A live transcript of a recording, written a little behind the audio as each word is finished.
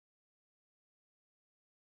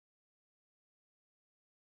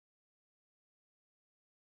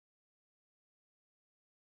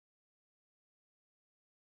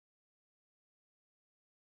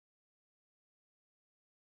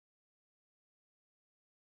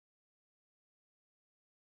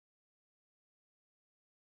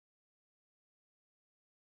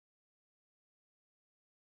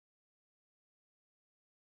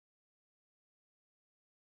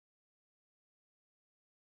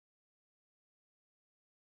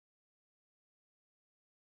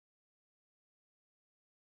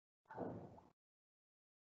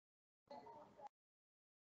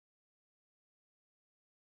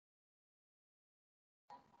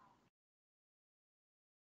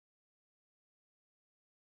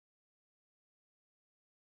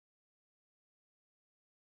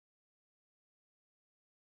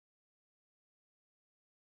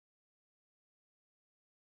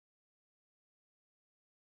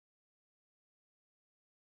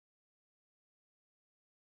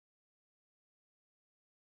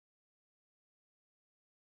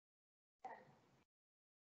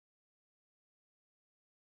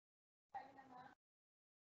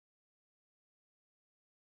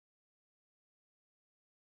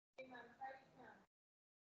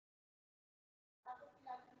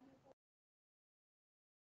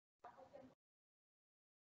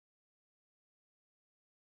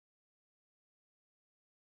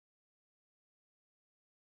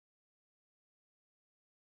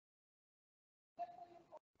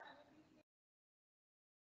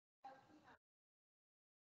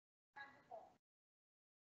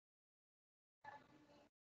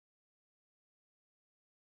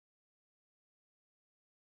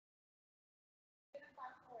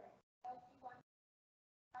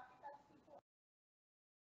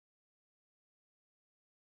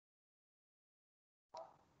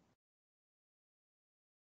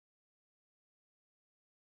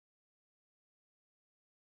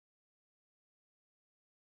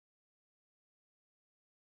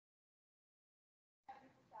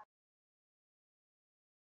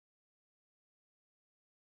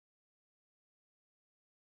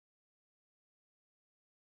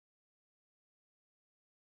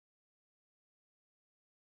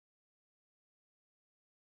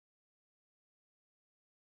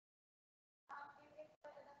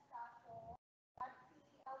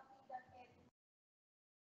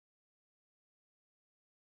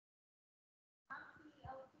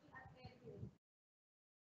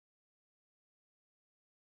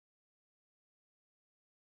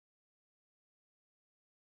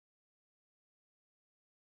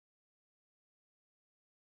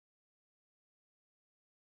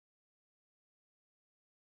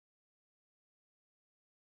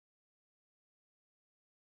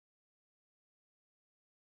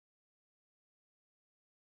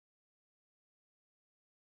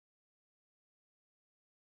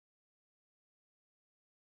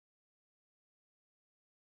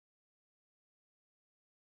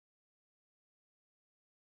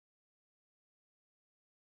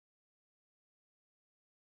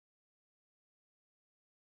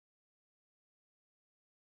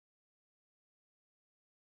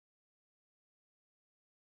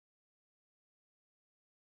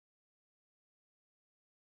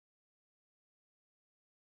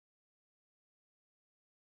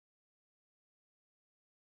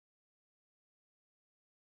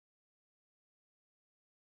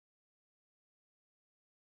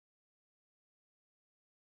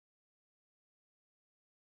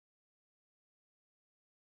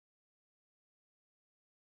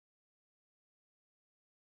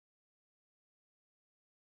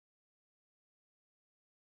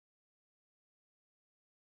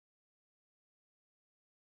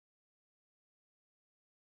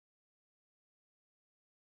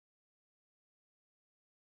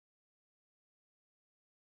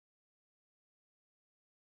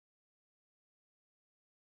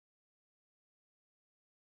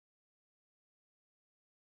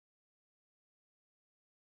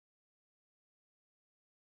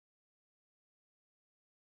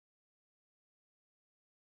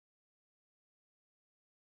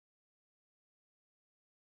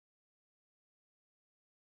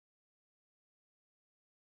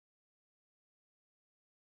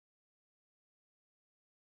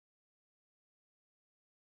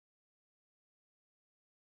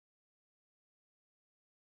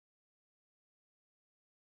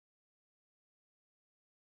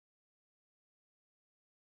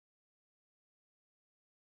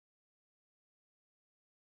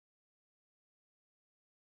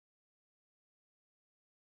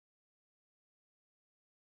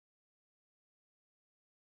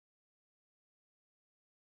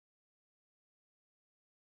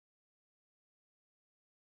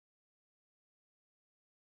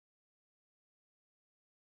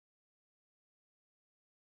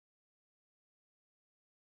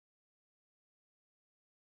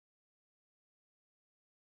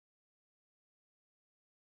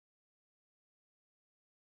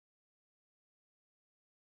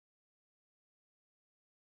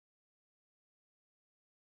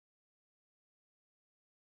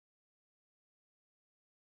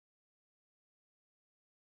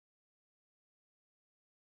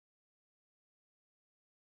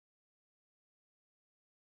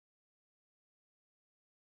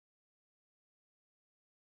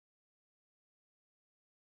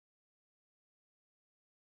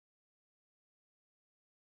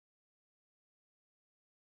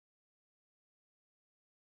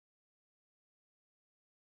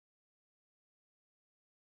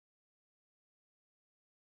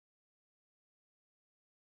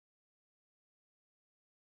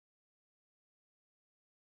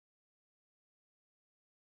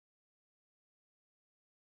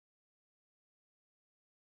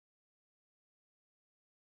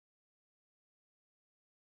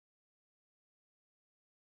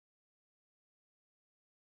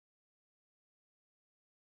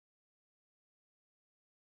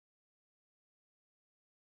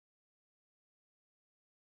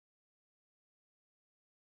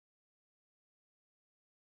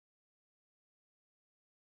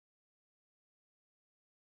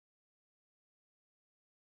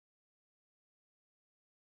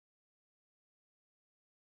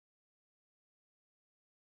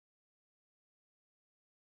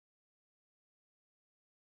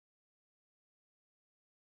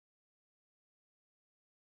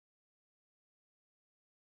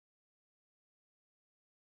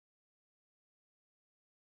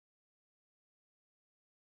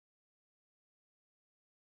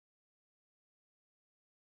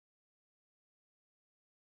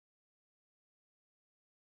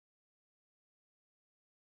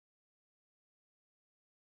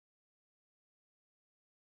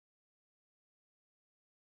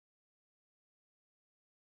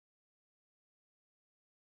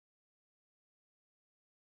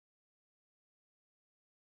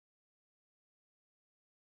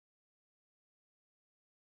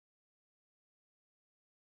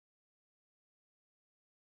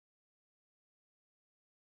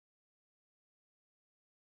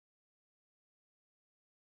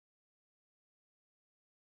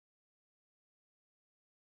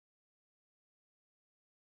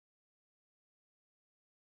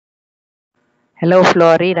Hello,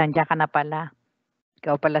 Flory. Nandiyan ka na pala.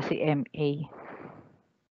 Ikaw pala si MA.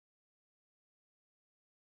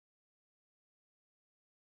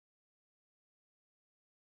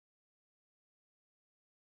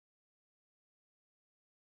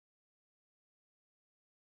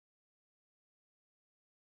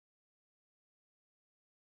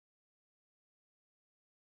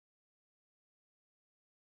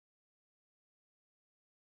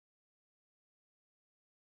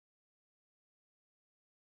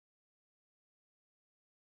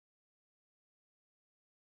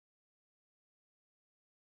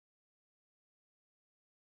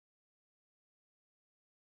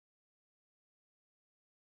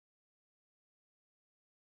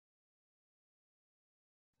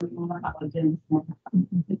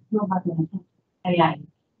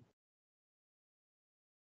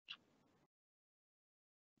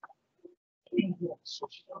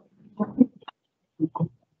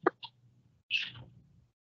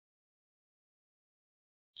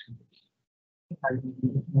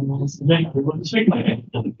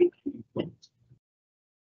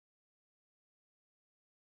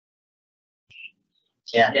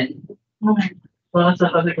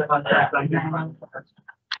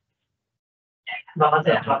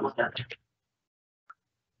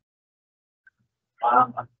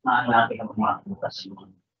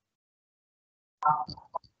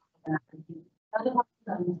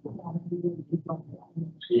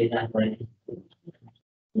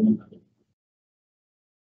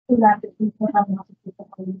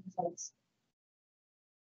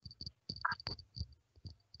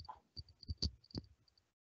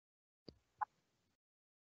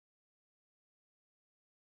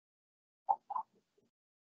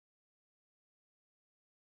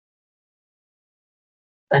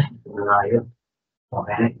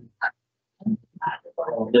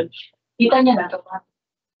 Kita niya na ito pa.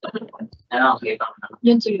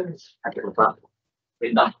 Yun siguro.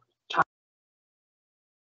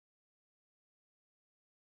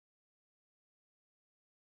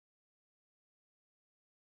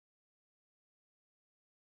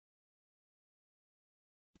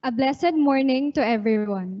 A blessed morning to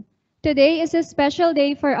everyone. Today is a special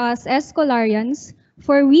day for us Escolarians,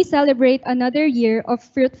 for we celebrate another year of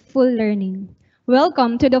fruitful learning.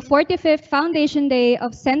 Welcome to the 45th Foundation Day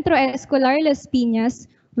of Centro Escolar Las Piñas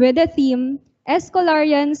with the theme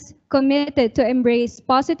Escolarians Committed to Embrace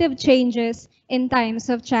Positive Changes in Times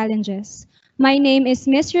of Challenges. My name is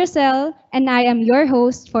Miss Roselle and I am your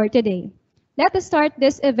host for today. Let us start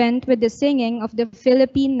this event with the singing of the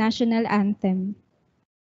Philippine National Anthem.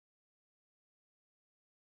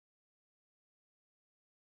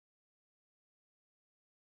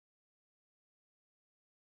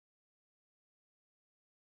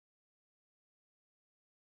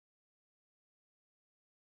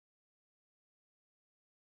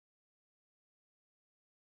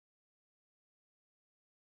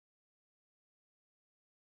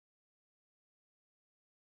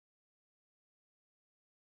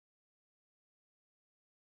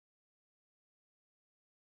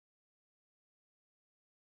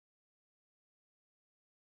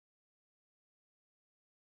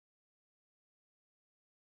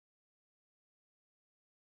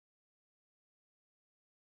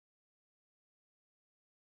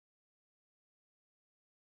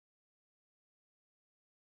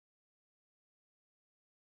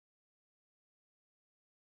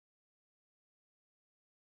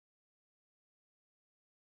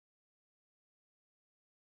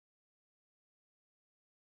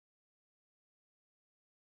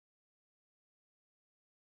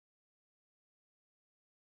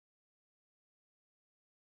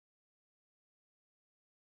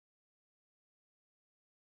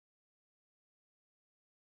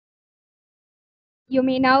 You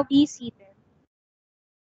may now be seated.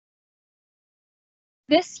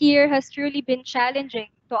 This year has truly been challenging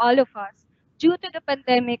to all of us due to the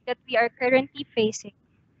pandemic that we are currently facing.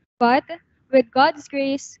 But with God's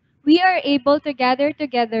grace, we are able to gather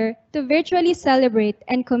together to virtually celebrate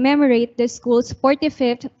and commemorate the school's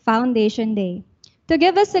 45th Foundation Day. To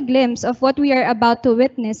give us a glimpse of what we are about to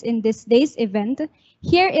witness in this day's event,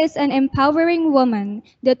 here is an empowering woman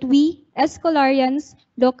that we, Escolarians,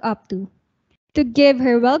 look up to. To give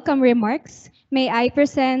her welcome remarks, may I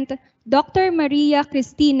present Dr. Maria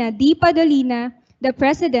Cristina D. Padolina, the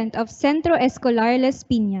President of Centro Escolar Las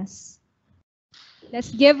Piñas.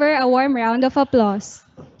 Let's give her a warm round of applause.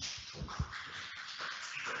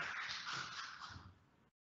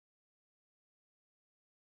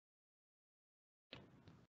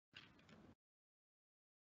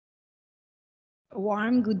 A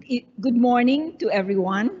warm good morning to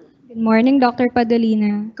everyone. Good morning, Dr.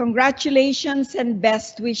 Padalina. Congratulations and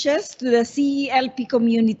best wishes to the CELP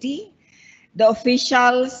community, the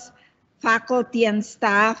officials, faculty and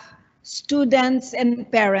staff, students and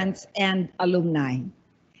parents and alumni.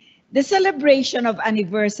 The celebration of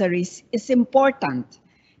anniversaries is important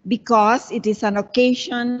because it is an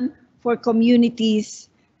occasion for communities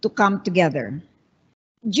to come together.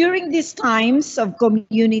 During these times of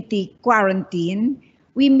community quarantine,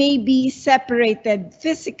 we may be separated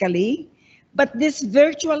physically, but this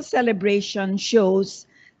virtual celebration shows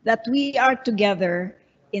that we are together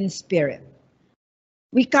in spirit.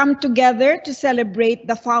 We come together to celebrate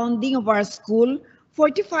the founding of our school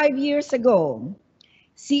 45 years ago.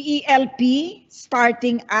 CELP,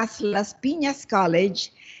 starting as Las Piñas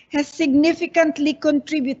College, has significantly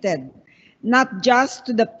contributed not just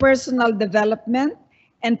to the personal development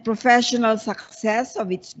and professional success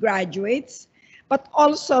of its graduates, but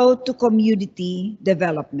also to community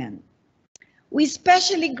development. We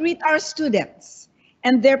especially greet our students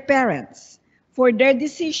and their parents for their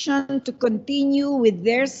decision to continue with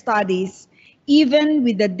their studies even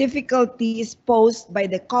with the difficulties posed by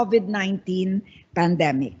the COVID-19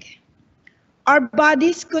 pandemic. Our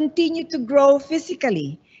bodies continue to grow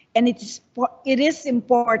physically, and it is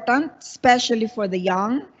important, especially for the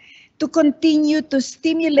young, to continue to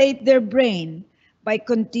stimulate their brain by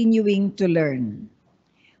continuing to learn.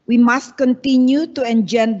 We must continue to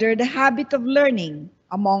engender the habit of learning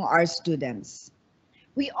among our students.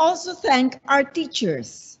 We also thank our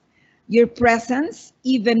teachers. Your presence,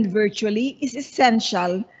 even virtually, is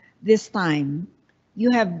essential this time.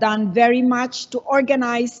 You have done very much to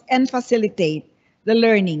organize and facilitate the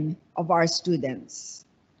learning of our students.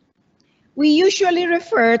 We usually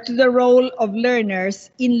refer to the role of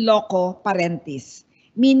learners in loco parentis,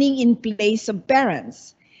 meaning in place of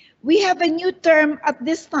parents. We have a new term at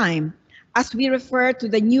this time as we refer to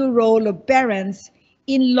the new role of parents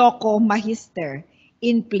in loco magister,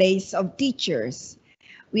 in place of teachers.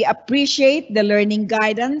 We appreciate the learning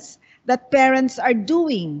guidance that parents are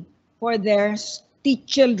doing for their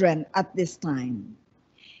children at this time.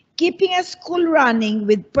 Keeping a school running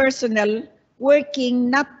with personnel working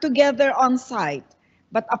not together on site,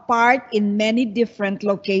 but apart in many different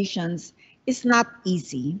locations is not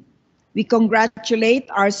easy. We congratulate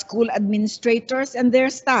our school administrators and their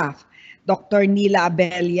staff, Dr. Nila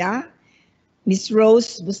Abella, Ms.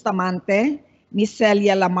 Rose Bustamante, Ms.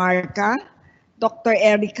 Celia Lamarca, Dr.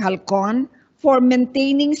 Eric Halcon, for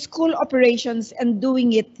maintaining school operations and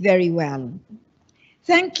doing it very well.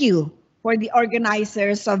 Thank you for the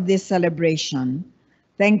organizers of this celebration.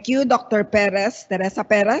 Thank you, Dr. Teresa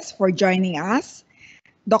Perez, for joining us,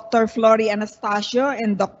 Dr. Flory Anastasio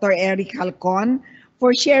and Dr. Eric Halcon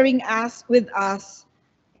for sharing with us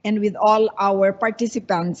and with all our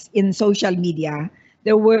participants in social media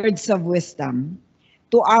the words of wisdom.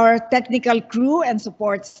 To our technical crew and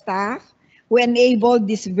support staff who enabled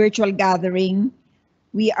this virtual gathering,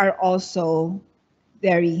 we are also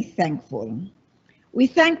very thankful. We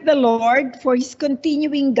thank the Lord for His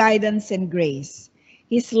continuing guidance and grace.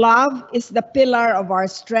 His love is the pillar of our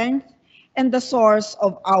strength and the source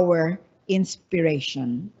of our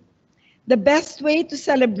inspiration. The best way to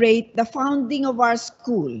celebrate the founding of our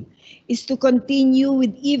school is to continue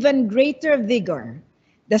with even greater vigor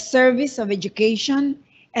the service of education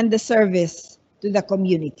and the service to the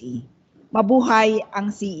community. Mabuhay ang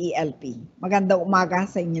CELP. Magandang umaga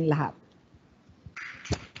sa inyong lahat.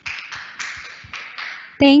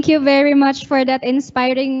 Thank you very much for that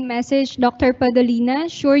inspiring message, Dr. Padalina.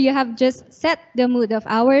 Sure, you have just set the mood of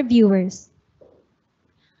our viewers.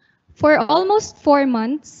 For almost 4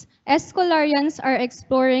 months, Escolarians are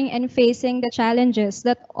exploring and facing the challenges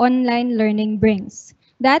that online learning brings.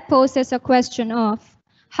 That poses a question of,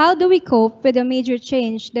 how do we cope with the major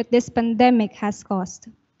change that this pandemic has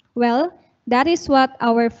caused? Well, that is what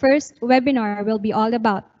our first webinar will be all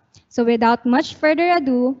about. So without much further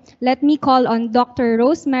ado, let me call on Dr.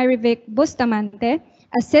 Rosemary Bustamante,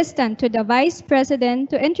 Assistant to the Vice President,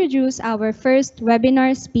 to introduce our first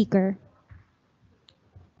webinar speaker.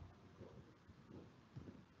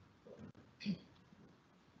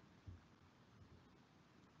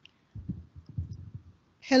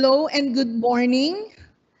 Hello and good morning.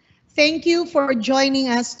 Thank you for joining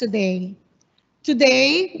us today.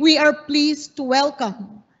 Today, we are pleased to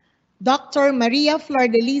welcome Dr. Maria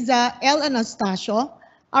Flordeliza L. Anastasio,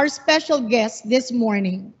 our special guest this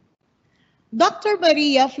morning. Dr.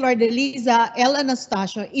 Maria Flordeliza L.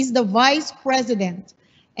 Anastasio is the Vice President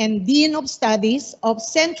and Dean of Studies of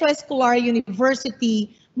Centro Escolar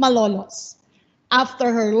University, Malolos.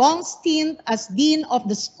 After her long stint as Dean of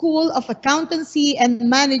the School of Accountancy and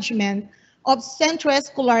Management of Centro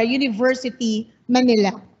Escolar University,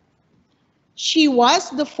 Manila. She was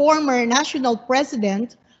the former national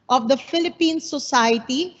president of the Philippine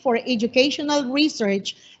Society for Educational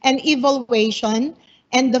Research and Evaluation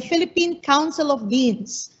and the Philippine Council of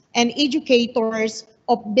Deans and Educators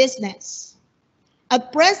of Business.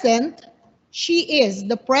 At present, she is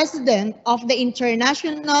the president of the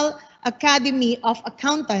International Academy of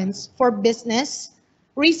Accountants for Business,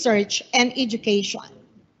 Research, and Education.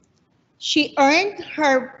 She earned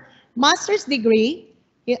her master's degree,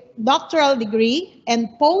 doctoral degree, and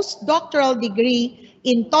postdoctoral degree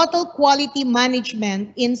in Total Quality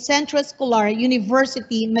Management in Centro Escolar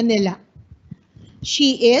University, Manila.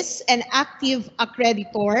 She is an active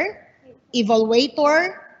accreditor,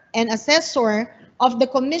 evaluator, and assessor of the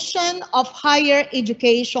Commission of Higher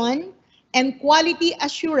Education and Quality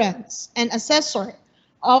Assurance and assessor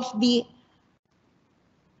of the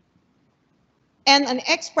and an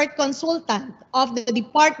expert consultant of the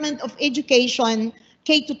Department of Education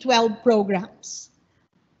K-12 programs.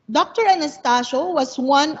 Dr. Anastasio was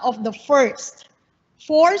one of the first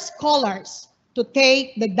 4 scholars to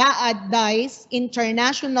take the DAAD-DICE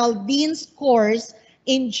International Dean's course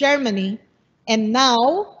in Germany, and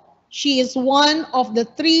now she is one of the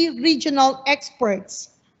 3 regional experts,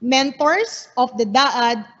 mentors of the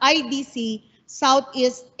DAAD IDC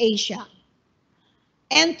Southeast Asia.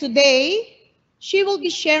 And today, she will be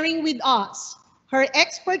sharing with us her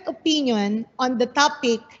expert opinion on the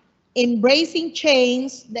topic, Embracing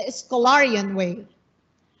Change the Escolarian Way.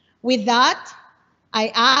 With that,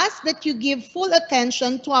 I ask that you give full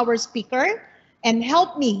attention to our speaker and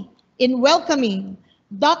help me in welcoming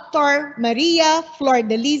Dr. Maria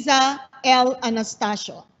Flordeliza L.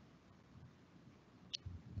 Anastasio.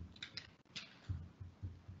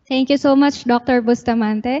 Thank you so much, Dr.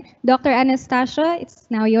 Bustamante. Dr. Anastasio, it's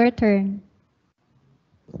now your turn.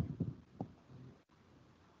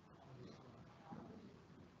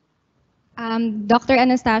 Dr.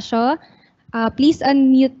 Anastasio, please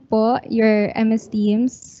unmute po your MS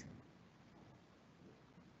Teams.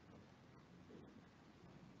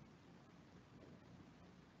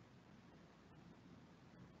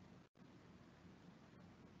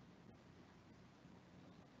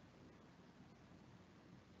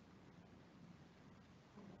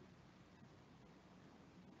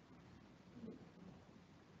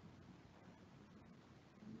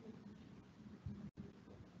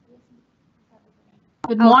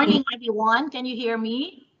 Good morning, everyone. Can you hear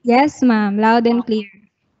me? Yes, ma'am. Loud and clear.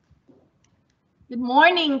 Good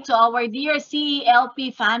morning to our dear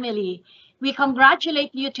CELP family. We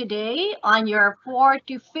congratulate you today on your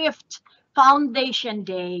 45th Foundation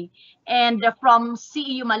Day. And from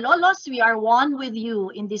CEU Malolos, we are one with you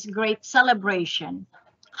in this great celebration.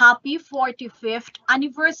 Happy 45th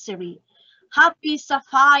anniversary. Happy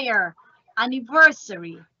Sapphire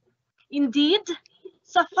anniversary. Indeed,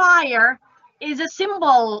 sapphire is a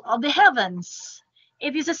symbol of the heavens.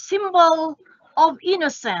 It is a symbol of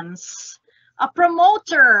innocence, a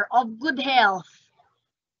promoter of good health.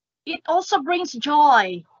 It also brings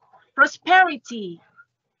joy, prosperity,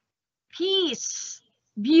 peace,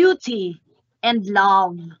 beauty, and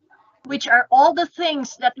love, which are all the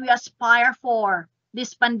things that we aspire for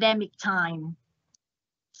this pandemic time.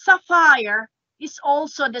 Sapphire is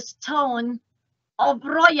also the stone of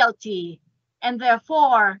royalty, and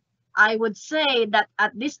therefore, I would say that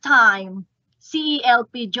at this time,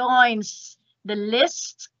 CELP joins the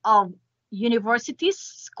list of universities,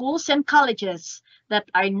 schools, and colleges that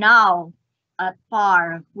are now at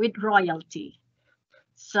par with royalty.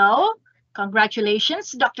 So,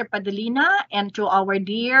 congratulations, Dr. Padalina, and to our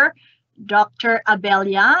dear Dr.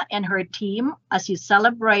 Abelia and her team as you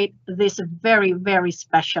celebrate this very, very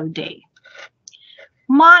special day.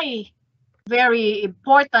 My very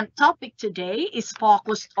important topic today is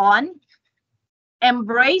focused on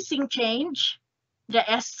embracing change, the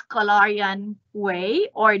Escolarian Way,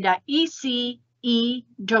 or the ECEW.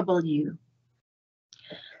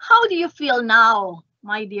 How do you feel now,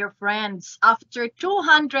 my dear friends, after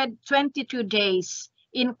 222 days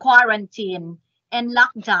in quarantine and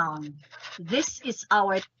lockdown? This is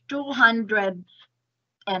our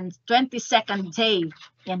 222nd day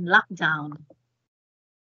in lockdown.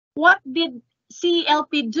 What did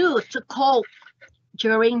CELP do to cope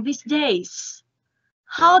during these days?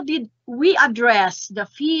 How did we address the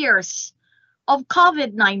fears of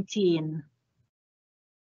COVID-19?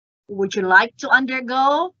 Would you like to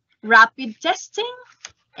undergo rapid testing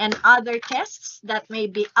and other tests that may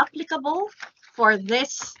be applicable for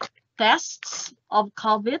these tests of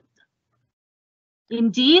COVID?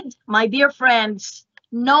 Indeed, my dear friends,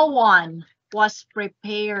 no one was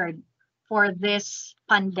prepared for this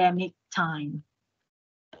pandemic time.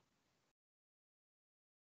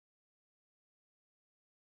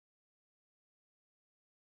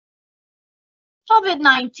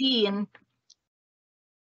 COVID-19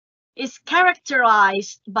 is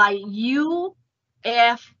characterized by UFC.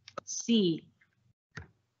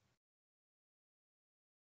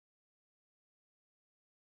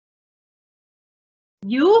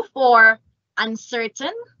 U for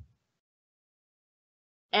uncertain,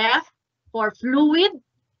 F for fluid,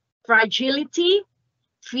 fragility,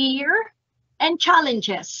 fear, and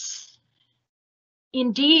challenges.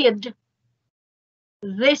 Indeed,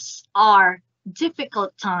 these are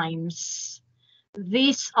difficult times.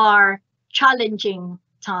 These are challenging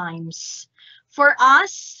times. For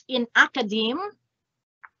us in academe,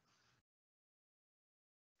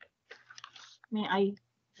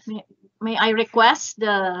 may I request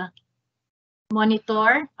the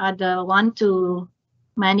monitor, the one to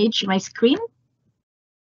manage my screen?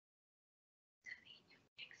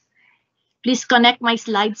 Please connect my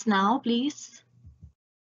slides now, please.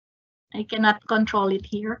 I cannot control it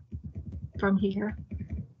here, from here.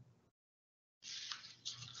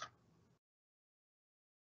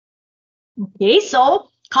 Okay, so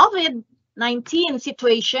COVID-19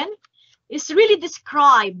 situation is really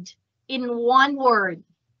described in one word.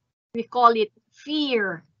 We call it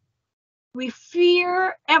fear. We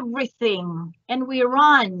fear everything and we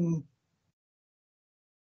run.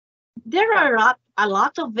 There are a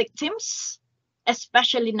lot of victims,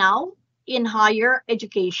 especially now in higher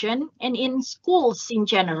education and in schools in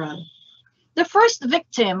general. The first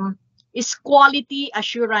victim is quality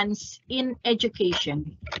assurance in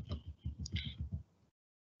education.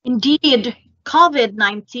 Indeed,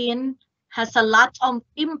 COVID-19 has a lot of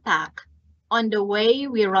impact on the way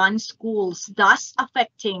we run schools, thus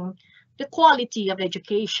affecting the quality of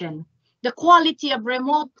education, the quality of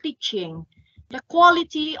remote teaching, the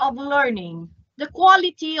quality of learning, the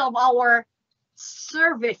quality of our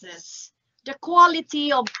services, the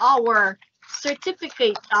quality of our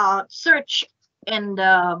certificate search and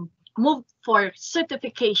move for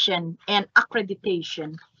certification and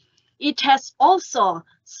accreditation. It has also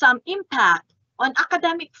some impact on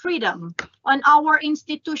academic freedom, on our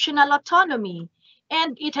institutional autonomy,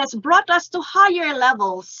 and it has brought us to higher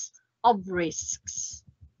levels of risks.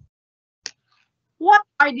 What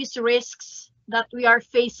are these risks that we are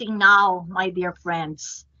facing now, my dear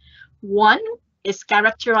friends? One is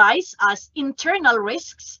characterized as internal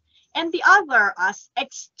risks and the other as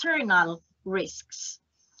external risks.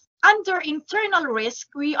 Under internal risk,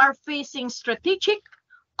 we are facing strategic,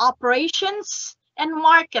 operations, and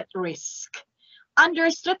market risk. Under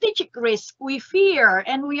strategic risk, we fear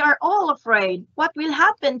and we are all afraid what will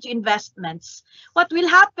happen to investments, what will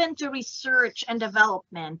happen to research and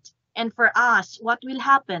development, and for us, what will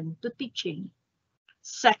happen to teaching.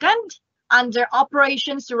 Second, under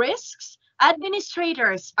operations risks,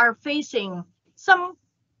 administrators are facing some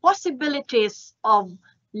possibilities of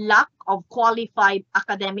lack of qualified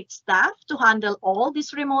academic staff to handle all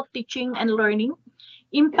this remote teaching and learning,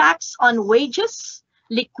 impacts on wages,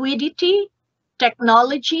 liquidity,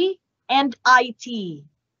 technology, and IT.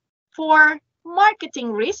 For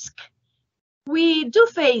marketing risk, we do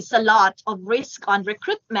face a lot of risk on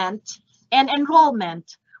recruitment and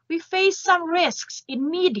enrollment. We face some risks in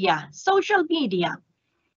media, social media.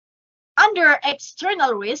 Under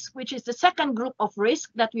external risk, which is the second group of risk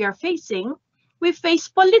that we are facing, we face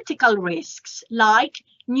political risks like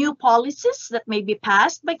new policies that may be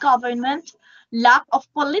passed by government, lack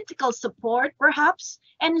of political support perhaps,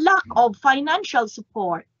 and lack of financial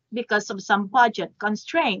support because of some budget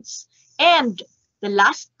constraints. And the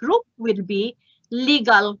last group will be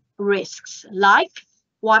legal risks, like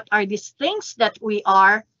what are these things that we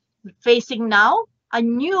are facing now? A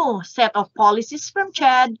new set of policies from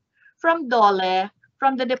CHED, from DOLE,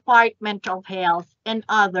 from the Department of Health, and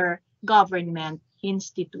other government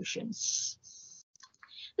institutions.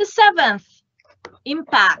 The seventh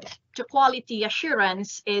impact to quality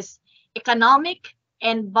assurance is economic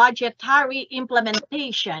and budgetary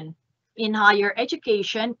implementation in higher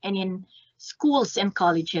education and in schools and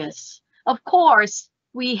colleges. Of course,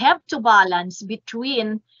 we have to balance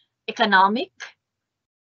between economic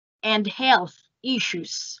and health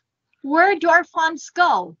issues. Where do our funds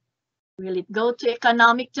go? Will it go to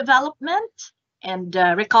economic development and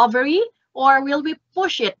recovery, or will we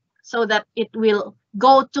push it so that it will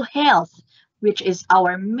go to health, which is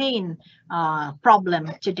our main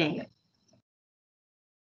problem today?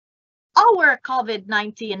 Our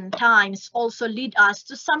COVID-19 times also lead us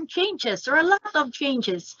to some changes, or a lot of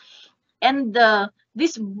changes, and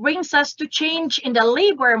this brings us to change in the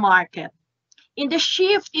labor market. in the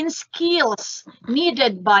shift in skills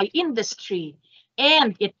needed by industry,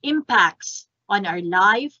 and it impacts on our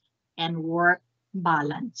life and work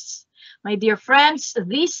balance. My dear friends,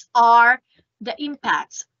 these are the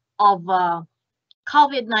impacts of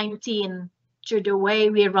COVID-19 to the way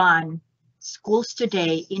we run schools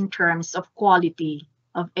today in terms of quality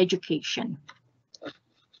of education.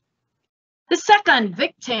 The second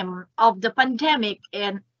victim of the pandemic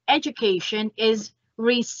in education is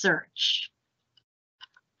research.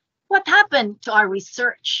 What happened to our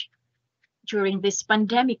research during this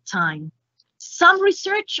pandemic time? Some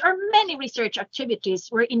research or many research activities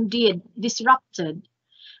were indeed disrupted.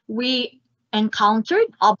 We encountered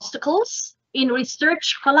obstacles in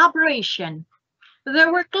research collaboration.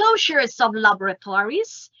 There were closures of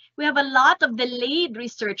laboratories. We have a lot of delayed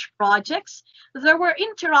research projects. There were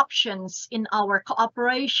interruptions in our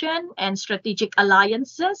cooperation and strategic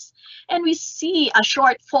alliances, and we see a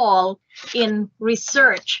shortfall in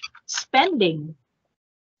research spending.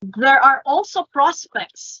 There are also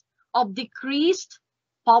prospects of decreased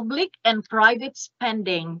public and private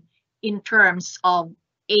spending in terms of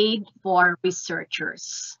aid for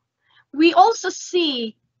researchers. We also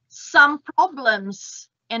see some problems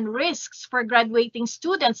and risks for graduating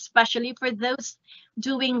students, especially for those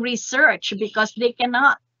doing research, because they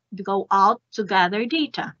cannot go out to gather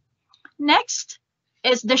data. Next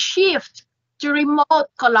is the shift to remote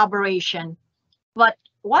collaboration. But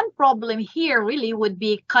one problem here really would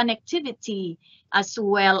be connectivity as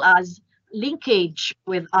well as linkage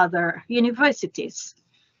with other universities.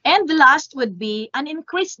 And the last would be an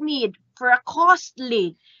increased need for a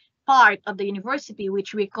costly part of the university,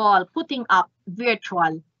 which we call putting up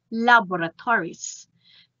virtual laboratories.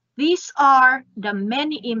 These are the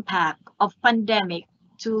many impacts of pandemic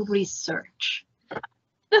to research.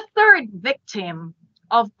 The third victim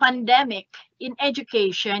of pandemic in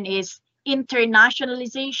education is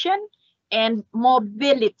internationalization and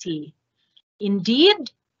mobility.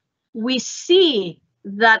 Indeed, we see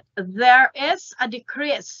that there is a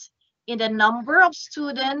decrease in the number of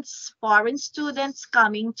students, foreign students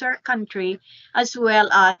coming to our country, as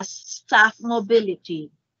well as staff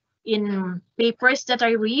mobility. In papers that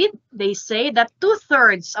I read, they say that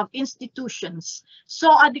 2/3 of institutions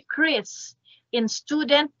saw a decrease in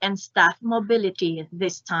student and staff mobility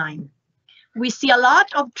this time. We see a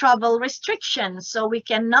lot of travel restrictions, so we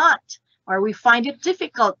cannot, or we find it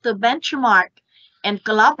difficult to benchmark and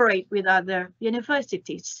collaborate with other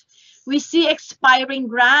universities. We see expiring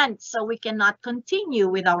grants, so we cannot continue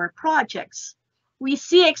with our projects. We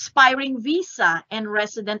see expiring visa and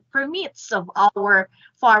resident permits of our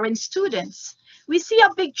foreign students. We see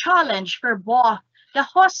a big challenge for both the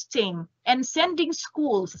hosting and sending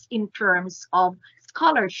schools in terms of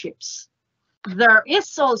scholarships. There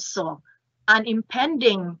is also an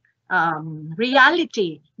impending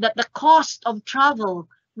reality that the cost of travel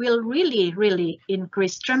will really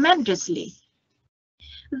increase tremendously.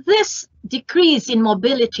 This decrease in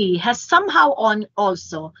mobility has somehow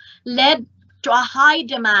also led to a high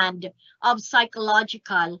demand of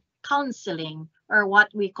psychological counseling, or what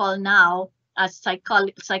we call now as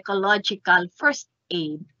psychological first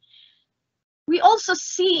aid. We also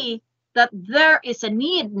see that there is a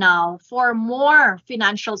need now for more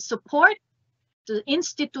financial support to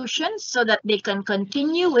institutions so that they can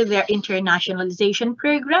continue with their internationalization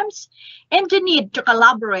programs, and the need to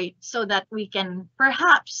collaborate so that we can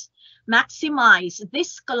perhaps maximize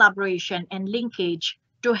this collaboration and linkage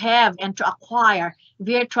to have and to acquire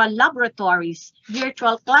virtual laboratories,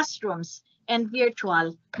 virtual classrooms, and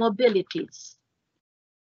virtual mobilities.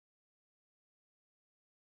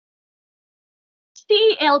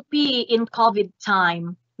 CELP in COVID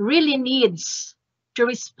time really needs to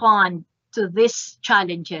respond to these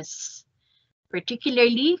challenges,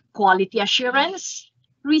 particularly quality assurance,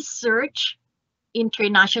 research,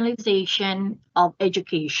 internationalization of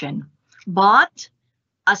education. But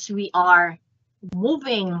as we are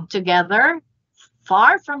moving together,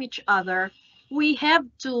 far from each other, we have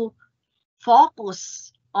to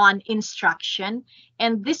focus on instruction.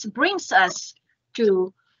 And this brings us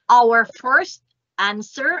to our first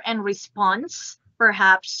answer and response,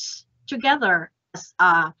 perhaps together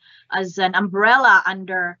as an umbrella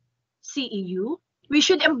under CEU. We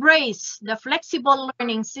should embrace the flexible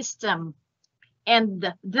learning system.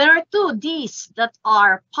 And there are two Ds that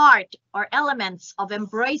are part or elements of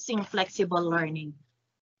embracing flexible learning.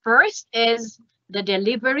 First is the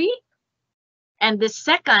delivery, and the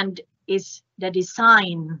second is the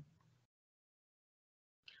design.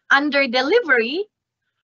 Under delivery,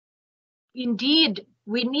 indeed,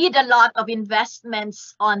 we need a lot of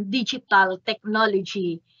investments on digital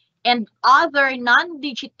technology and other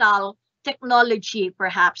non-digital technology,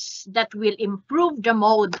 perhaps, that will improve the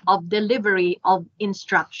mode of delivery of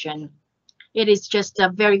instruction. It is just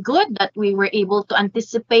very good that we were able to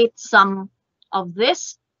anticipate some of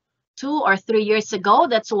this 2 or 3 years ago.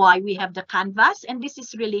 That's why we have the Canvas, and this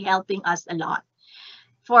is really helping us a lot.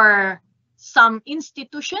 For some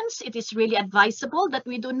institutions, it is really advisable that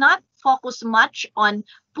we do not focus much on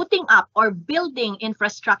putting up or building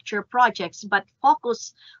infrastructure projects, but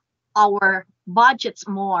focus our budgets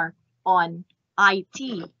more on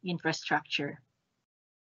IT infrastructure.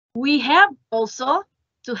 We have also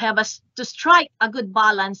to strike a good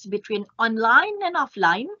balance between online and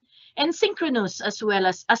offline, and synchronous as well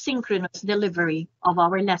as asynchronous delivery of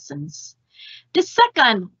our lessons. The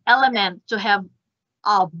second element to have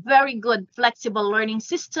a very good flexible learning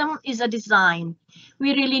system is a design.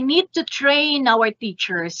 We really need to train our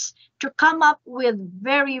teachers to come up with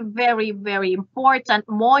very, very, very important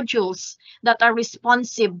modules that are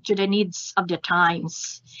responsive to the needs of the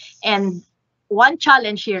times. And one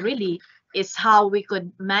challenge here really is how we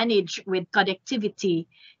could manage with connectivity,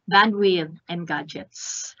 bandwidth, and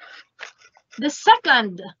gadgets. The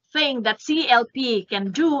second thing that CELP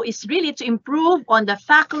can do is really to improve on the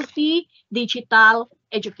faculty digital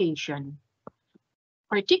education.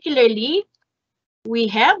 Particularly, we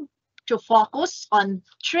have to focus on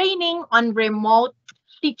training on remote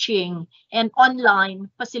teaching and online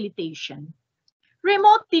facilitation.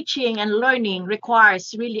 Remote teaching and learning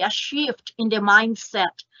requires really a shift in the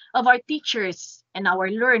mindset of our teachers and our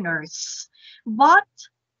learners. But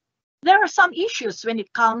there are some issues when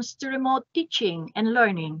it comes to remote teaching and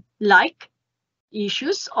learning, like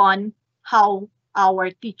issues on how our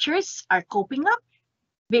teachers are coping up,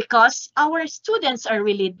 because our students are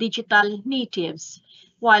really digital natives,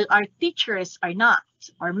 while our teachers are not,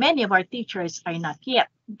 or many of our teachers are not yet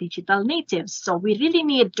digital natives. So we really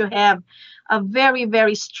need to have a very,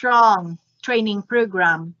 very strong training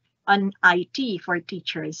program on IT for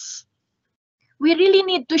teachers. We really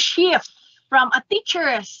need to shift from a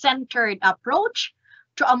teacher-centered approach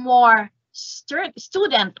to a more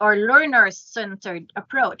student or learner-centered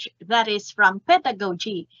approach. That is from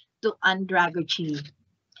pedagogy to andragogy.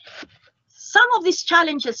 Some of these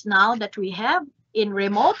challenges now that we have in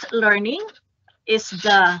remote learning is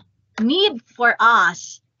the need for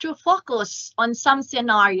us to focus on some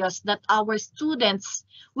scenarios that our students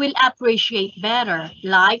will appreciate better,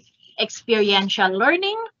 like experiential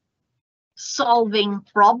learning, solving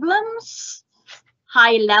problems,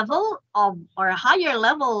 higher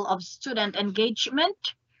level of student engagement.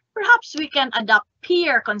 Perhaps we can adopt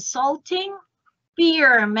peer consulting,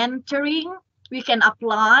 peer mentoring. We can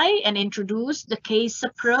apply and introduce the case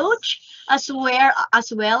approach, as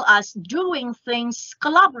well as doing things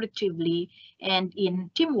collaboratively and in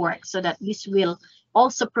teamwork, so that this will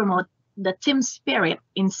also promote the team spirit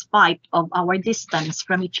in spite of our distance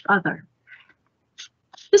from each other.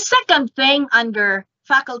 The second thing under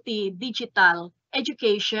faculty digital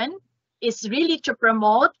education is really to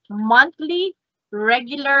promote monthly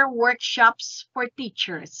regular workshops for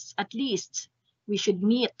teachers. At least we should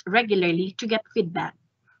meet regularly to get feedback.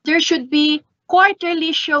 There should be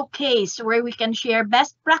quarterly showcase where we can share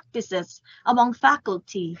best practices among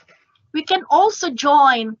faculty. We can also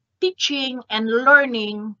join teaching and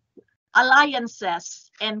learning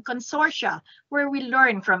alliances and consortia where we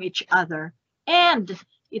learn from each other. And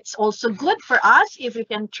it's also good for us if we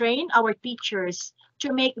can train our teachers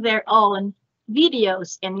to make their own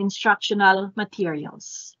videos and instructional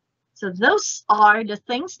materials. So those are the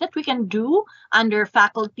things that we can do under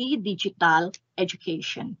faculty digital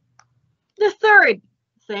education. The third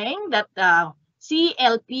thing that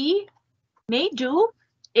CELP may do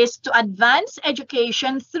is to advance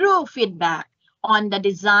education through feedback on the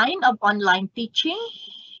design of online teaching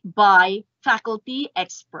by faculty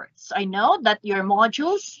experts. I know that your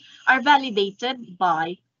modules are validated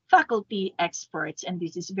by faculty experts, and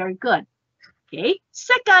this is very good. Okay.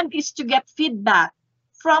 Second is to get feedback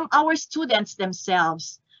from our students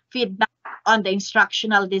themselves, feedback on the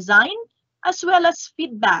instructional design, as well as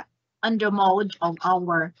feedback on the mode of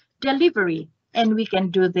our delivery. And we can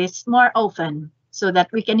do this more often so that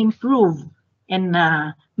we can improve and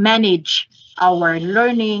manage our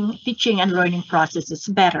teaching and learning processes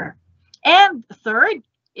better. And third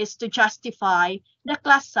is to justify the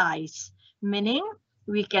class size, meaning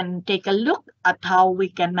we can take a look at how we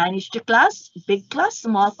can manage the class, big class,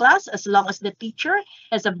 small class, as long as the teacher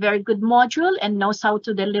has a very good module and knows how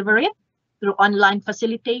to deliver it through online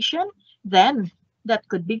facilitation, then that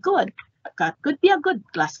could be good. That could be a good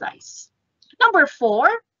class size. Number 4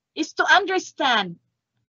 is to understand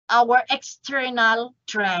our external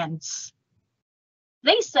trends.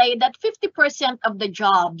 They say that 50% of the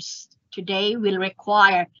jobs today will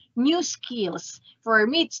require new skills. For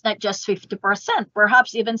me, it's not just 50%,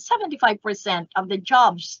 perhaps even 75% of the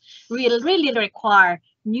jobs will really require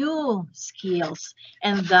new skills.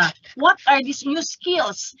 And what are these new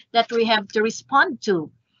skills that we have to respond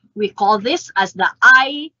to? We call this as the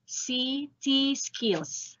ICT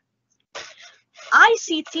skills.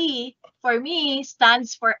 ICT for me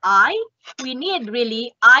stands for we need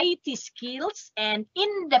really IT skills and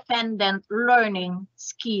independent learning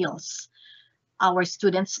skills. Our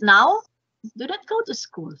students now do not go to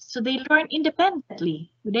school, so they learn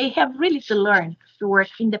independently. They have really to learn to work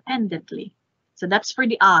independently. So that's for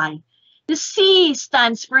the I. The C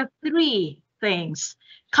stands for three things: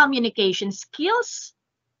 communication skills,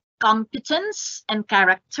 competence and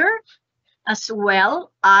character, as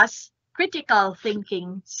well as critical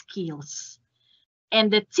thinking skills.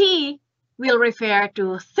 And the T will refer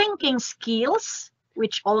to thinking skills,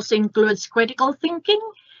 which also includes critical thinking,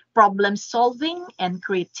 problem solving, and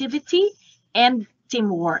creativity, and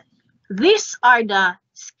teamwork. These are the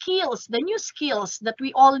skills, the new skills that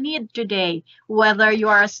we all need today, whether you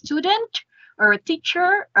are a student or a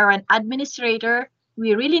teacher or an administrator.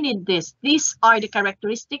 We really need this. These are the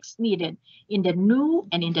characteristics needed in the new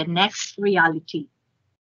and in the next reality.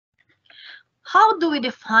 How do we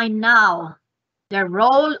define now the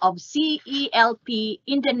role of CELP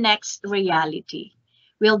in the next reality?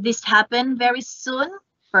 Will this happen very soon?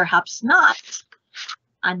 Perhaps not.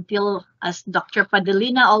 Until, as Dr.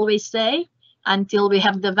 Padalina always say, until we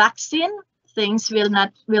have the vaccine, things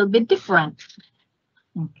will be different.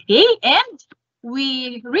 Okay, and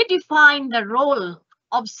we redefine the role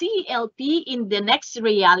of CELP in the next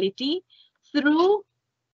reality through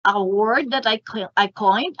a word that I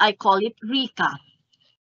coined. I call it recap.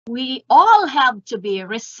 We all have to be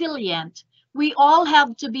resilient. We all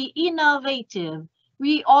have to be innovative.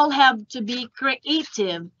 We all have to be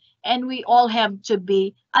creative. And we all have to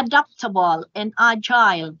be adaptable and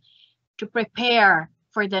agile to prepare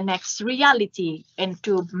for the next reality and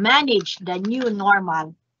to manage the new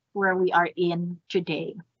normal where we are in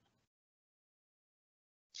today.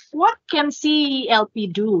 What can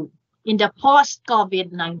CELP do in the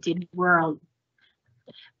post-COVID-19 world?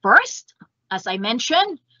 First, as I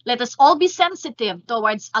mentioned, let us all be sensitive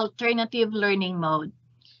towards alternative learning mode.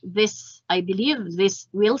 I believe this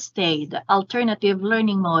will stay. The alternative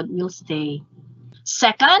learning mode will stay.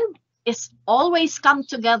 Second is always come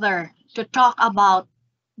together to talk about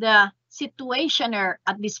the situation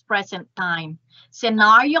at this present time.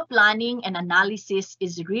 Scenario planning and analysis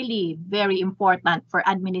is really very important for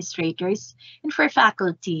administrators and for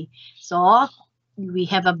faculty. So we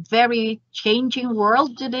have a very changing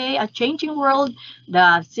world today, a changing world.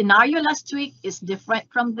 The scenario last week is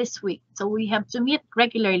different from this week. So we have to meet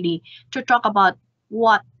regularly to talk about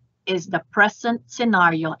what is the present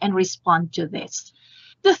scenario and respond to this.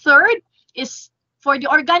 The third is for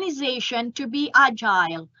the organization to be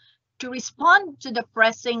agile, to respond to the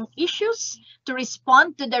pressing issues, to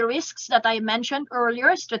respond to the risks that I mentioned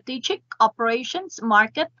earlier: strategic, operations,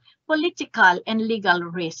 market, political, and legal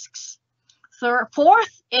risks.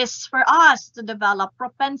 Fourth is for us to develop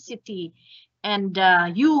propensity and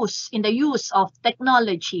the use of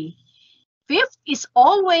technology. Fifth is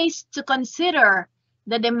always to consider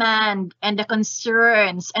the demand and the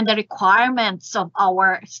concerns and the requirements of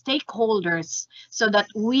our stakeholders so that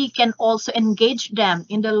we can also engage them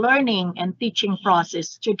in the learning and teaching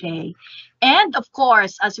process today. And of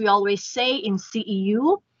course, as we always say in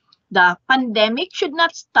CEU, the pandemic should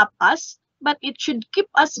not stop us, but it should keep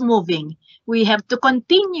us moving. We have to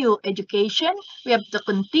continue education. We have to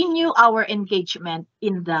continue our engagement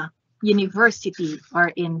in the university or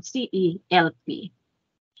in CELP.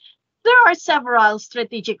 There are several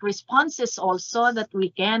strategic responses also that we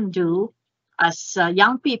can do as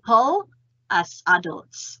young people, as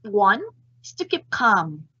adults. One is to keep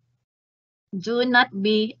calm. Do not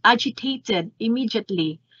be agitated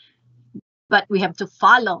immediately, but we have to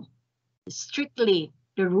follow strictly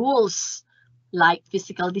the rules like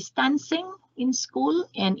physical distancing in school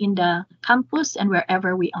and in the campus and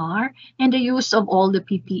wherever we are, and the use of all the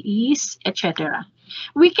PPEs, etc.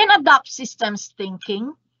 We can adopt systems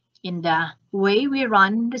thinking in the way we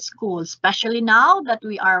run the school, especially now that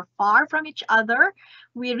we are far from each other.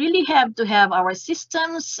 We really have to have our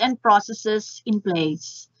systems and processes in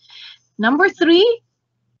place. Number three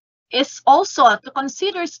is also to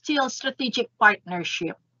consider still strategic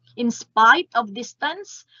partnership. In spite of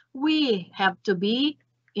distance, we have to be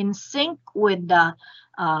in sync with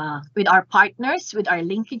our partners, with our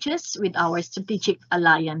linkages, with our strategic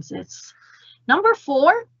alliances. Number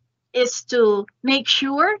four is to make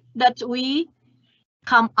sure that we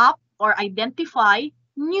come up or identify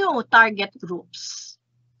new target groups.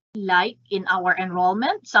 Like in our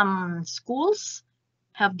enrollment, some schools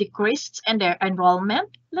have decreased in their enrollment.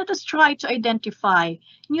 Let us try to identify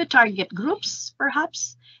new target groups,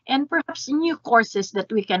 perhaps, and perhaps new courses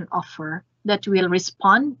that we can offer that will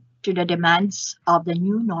respond to the demands of the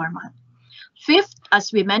new normal. Fifth,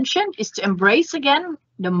 as we mentioned, is to embrace again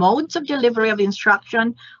the modes of delivery of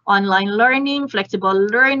instruction, online learning, flexible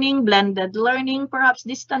learning, blended learning, perhaps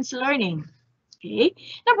distance learning. Okay.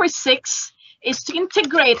 Number 6 is to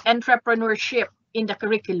integrate entrepreneurship in the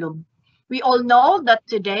curriculum. We all know that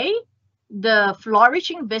today, the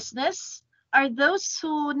flourishing business are those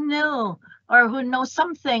who know or who know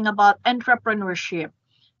something about entrepreneurship.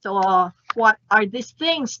 So what are these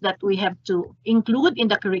things that we have to include in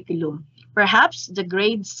the curriculum? Perhaps the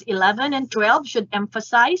grades 11 and 12 should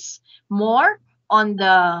emphasize more on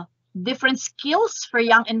the different skills for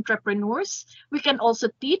young entrepreneurs. We can also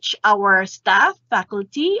teach our staff,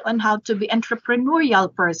 faculty on how to be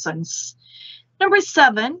entrepreneurial persons. Number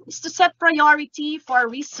 7 is to set priority for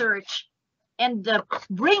research and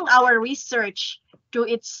bring our research to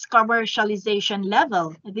its commercialization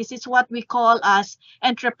level. This is what we call as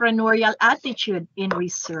entrepreneurial attitude in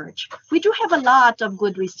research. We do have a lot of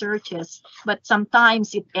good researches, but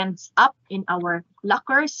sometimes it ends up in our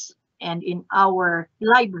lockers and in our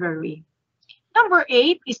library. Number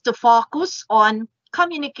 8 is to focus on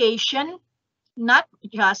communication, not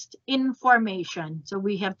just information. So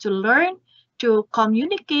we have to learn to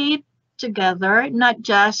communicate together, not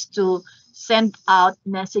just to send out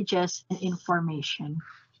messages and information.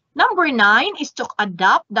 Number 9 is to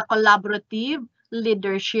adopt the collaborative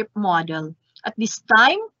leadership model. At this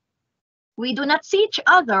time, we do not see each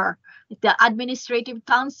other. The administrative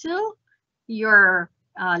council, your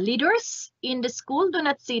leaders in the school do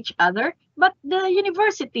not see each other, but the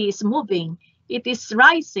university is moving. It is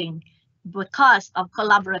rising because of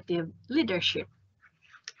collaborative leadership.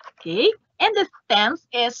 Okay, and the 10th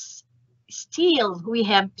is still we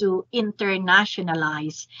have to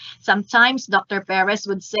internationalize. Sometimes Dr. Perez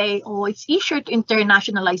would say, oh, it's easier to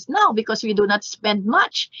internationalize now because we do not spend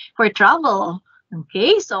much for travel.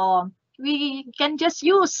 Okay, so we can just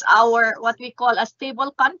use our what we call as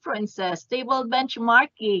table conferences, table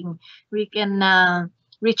benchmarking. We can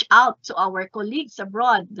reach out to our colleagues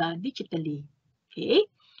abroad digitally. Okay,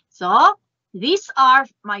 so these are,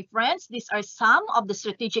 my friends, these are some of the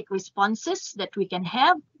strategic responses that we can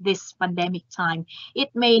have this pandemic time. It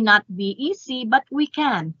may not be easy, but we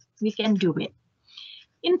can do it.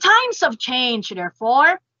 In times of change,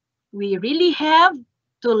 therefore, we really have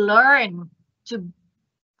to learn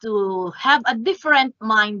to have a different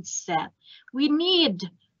mindset. We need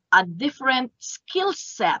a different skill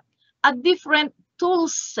set, a different tool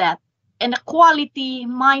set, and a quality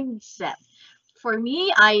mindset. For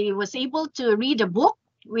me, I was able to read a book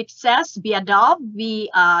which says, be a dove, be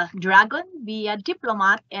a dragon, be a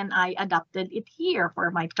diplomat, and I adapted it here for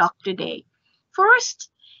my talk today. First,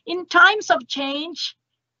 in times of change,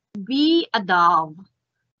 be a dove.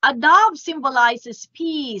 A dove symbolizes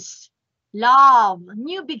peace, love,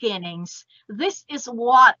 new beginnings. This is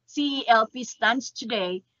what CELP stands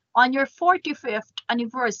today on your 45th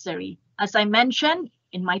anniversary. As I mentioned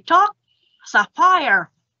in my talk, sapphire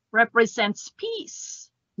represents peace,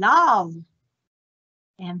 love.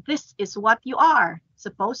 And this is what you are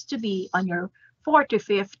supposed to be on your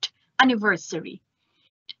 45th anniversary.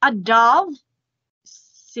 A dove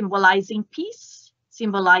symbolizing peace,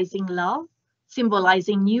 symbolizing love,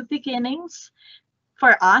 symbolizing new beginnings.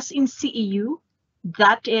 For us in CEU,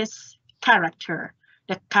 that is character,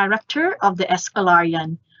 the character of the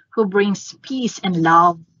Escolarian who brings peace and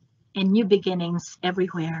love and new beginnings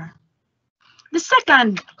everywhere. The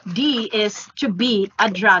second D is to be a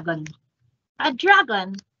dragon. A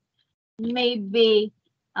dragon may be,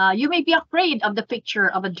 you may be afraid of the picture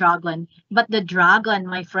of a dragon, but the dragon,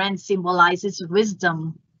 my friends, symbolizes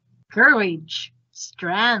wisdom, courage,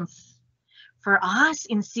 strength. For us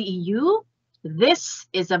in CEU, this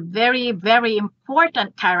is a very, very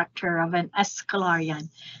important character of an Escolarian,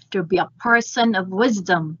 to be a person of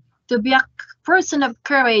wisdom, to be a person of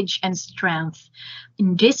courage and strength.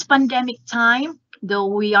 In this pandemic time, though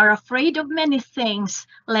we are afraid of many things,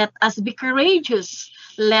 let us be courageous.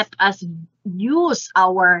 Let us use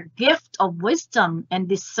our gift of wisdom and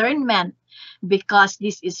discernment, because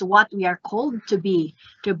this is what we are called to be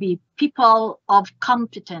people of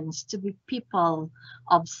competence, to be people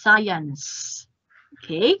of science.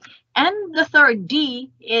 Okay, and the third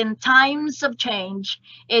D in times of change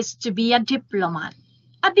is to be a diplomat.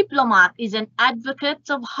 A diplomat is an advocate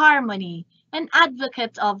of harmony, an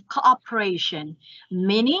advocate of cooperation,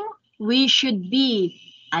 meaning we should be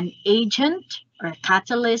an agent or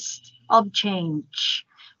catalyst of change.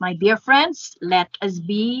 My dear friends, let us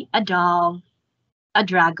be a dove, a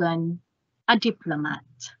dragon, a diplomat.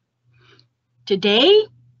 Today,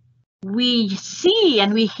 we see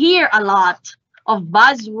and we hear a lot of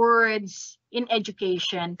buzzwords in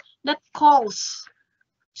education that calls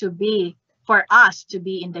for us to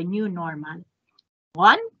be in the new normal.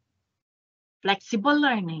 One, flexible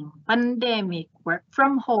learning, pandemic, work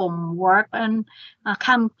from home, work on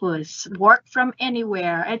campus, work from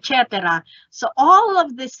anywhere, etc. So all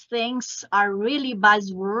of these things are really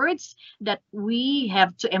buzzwords that we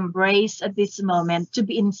have to embrace at this moment to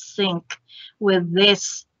be in sync with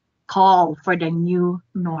this call for the new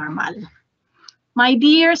normal. My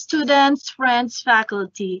dear students, friends,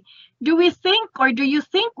 faculty, do you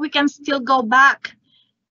think we can still go back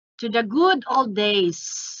to the good old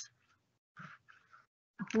days?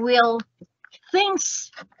 Will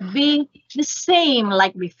things be the same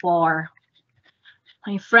like before?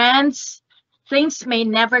 My friends, things may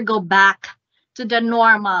never go back to the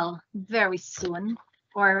normal very soon,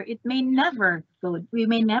 or we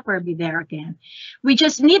may never be there again. We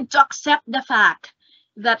just need to accept the fact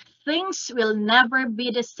that things will never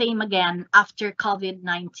be the same again after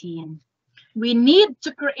COVID-19. We need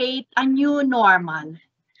to create a new normal.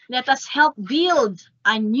 Let us help build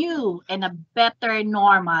a new and a better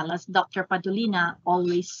normal, as Dr. Padulina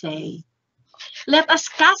always say. Let us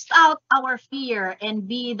cast out our fear and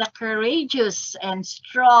be the courageous and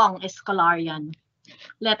strong Escolarian.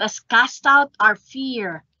 Let us cast out our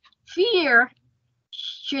fear. Fear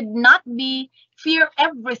should not be fear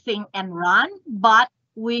everything and run, but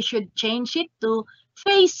we should change it to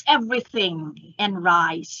face everything and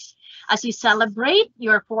rise. As you celebrate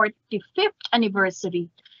your 45th anniversary,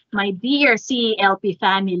 my dear CELP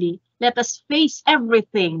family, let us face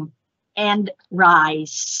everything and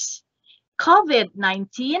rise.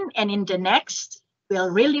 COVID-19 and in the next will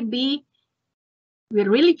really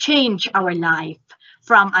change our life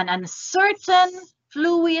from an uncertain,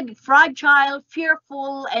 fluid, fragile,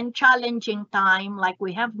 fearful, and challenging time like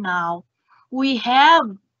we have now. We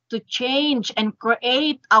have to change and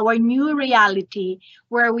create our new reality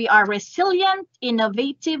where we are resilient,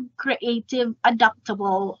 innovative, creative,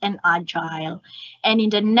 adaptable, and agile. And in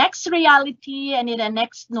the next reality and in the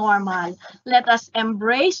next normal, let us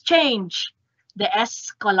embrace change the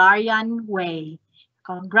Escolarian way.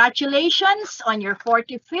 Congratulations on your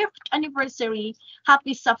 45th anniversary.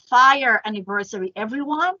 Happy Sapphire anniversary,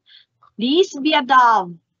 everyone. Please be a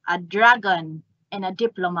dove, a dragon, and a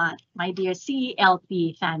diplomat, my dear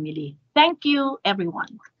CELP family. Thank you,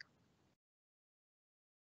 everyone.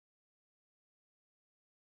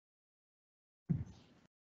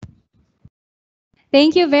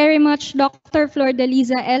 Thank you very much, Dr.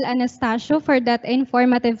 Flordeliza L. Anastasio, for that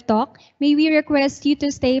informative talk. May we request you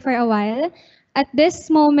to stay for a while? At this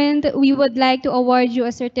moment, we would like to award you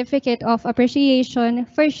a certificate of appreciation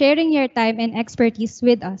for sharing your time and expertise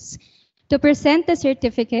with us. To present the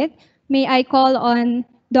certificate, may I call on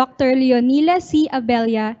Dr. Leonila C.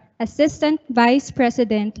 Abella, Assistant Vice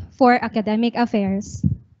President for Academic Affairs.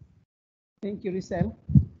 Thank you, Rizal.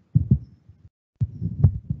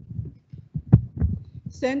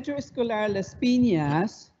 Centro Escolar Las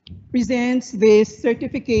Piñas presents this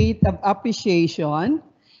certificate of appreciation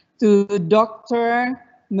to Dr.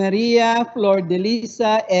 Maria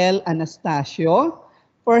Flordeliza L. Anastasio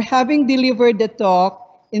for having delivered the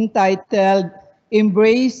talk entitled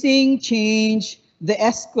Embracing Change the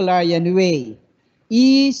Escolarian Way,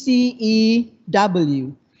 ECEW,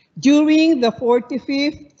 during the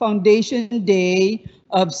 45th Foundation Day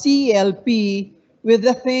of CELP with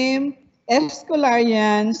the theme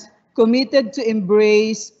Escolarians Committed to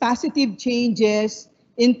Embrace Positive Changes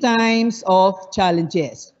in Times of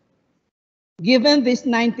Challenges, given this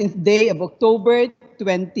 19th day of October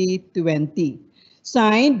 2020.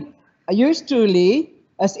 Signed, yours truly,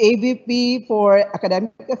 as AVP for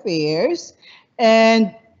Academic Affairs,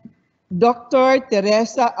 and Dr.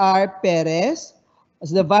 Teresa R. Perez,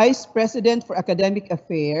 as the Vice President for Academic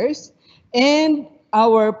Affairs, and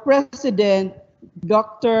our President,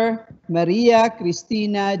 Dr. Maria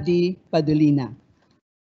Cristina D. Padulina.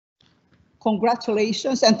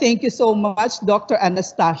 Congratulations and thank you so much, Dr.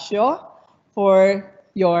 Anastasio, for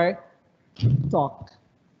your talk.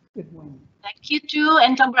 Good morning. Thank you too,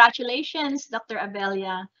 and congratulations, Dr.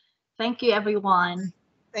 Abella. Thank you, everyone.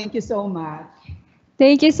 Thank you so much.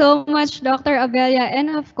 Thank you so much, Dr. Abella, and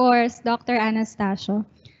of course, Dr. Anastasio.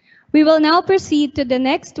 We will now proceed to the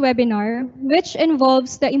next webinar, which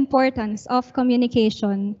involves the importance of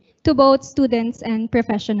communication to both students and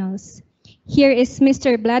professionals. Here is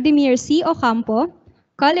Mr. Vladimir C. Ocampo,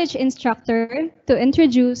 college instructor, to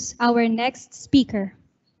introduce our next speaker.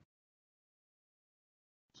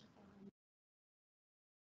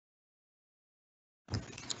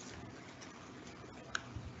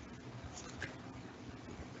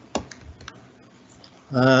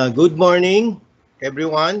 Good morning,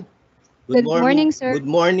 everyone. Good morning, sir. Good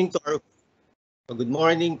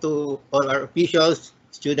morning to all our officials,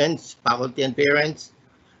 students, faculty, and parents.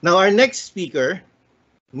 Now, our next speaker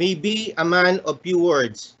may be a man of few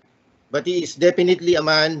words, but he is definitely a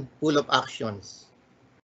man full of actions.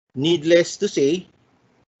 Needless to say,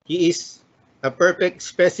 he is a perfect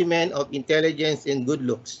specimen of intelligence and good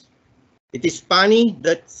looks. It is funny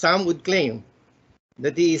that some would claim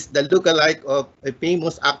that he is the lookalike of a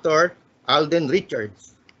famous actor, Alden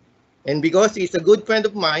Richards. And because he is a good friend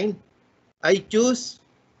of mine, I choose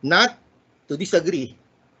not to disagree.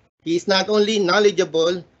 He is not only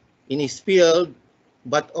knowledgeable in his field,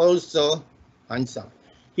 but also handsome.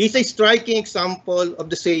 He is a striking example of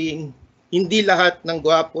the saying, hindi lahat ng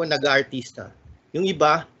gwapo nag-aartista. Yung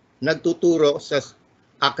iba, nagtuturo sa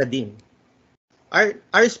academe.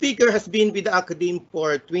 Our speaker has been with the academe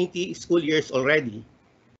for 20 school years already.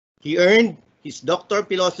 He earned his Doctor of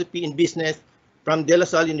Philosophy in Business from De La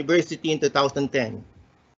Salle University in 2010.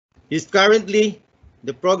 He is currently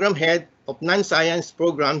the program head of non-science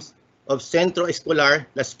programs of Centro Escolar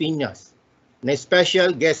Las Piñas and a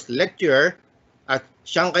special guest lecturer at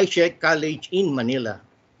Chiang Kai-shek College in Manila.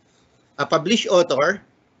 A published author,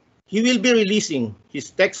 he will be releasing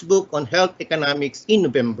his textbook on health economics in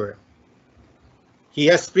November. He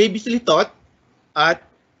has previously taught at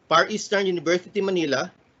Far Eastern University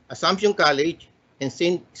Manila, Assumption College, and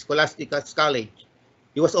St. Scholastica's College.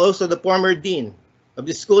 He was also the former dean of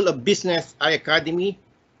the School of Business Academy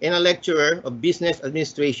and a lecturer of business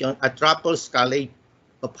administration at Raffles College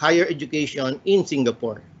of Higher Education in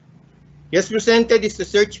Singapore. He has presented his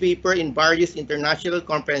research paper in various international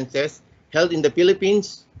conferences held in the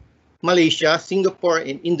Philippines, Malaysia, Singapore,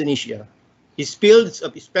 and Indonesia. His fields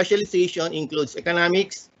of specialization includes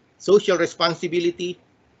economics, social responsibility,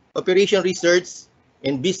 operation research,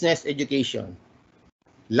 and business education.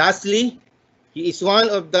 Lastly, he is one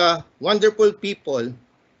of the wonderful people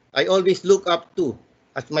I always look up to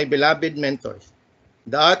as my beloved mentors.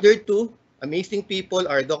 The other two amazing people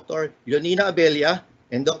are Dr. Leonina Abella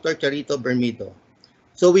and Dr. Charito Bermido.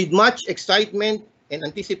 So with much excitement and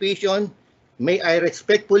anticipation, may I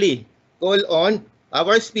respectfully call on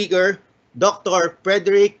our speaker, Dr.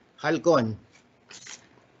 Frederick Halcon.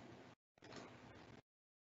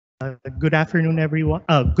 Good afternoon, everyone.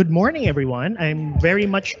 Good morning, everyone. I'm very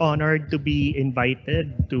much honored to be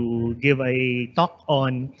invited to give a talk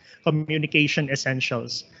on communication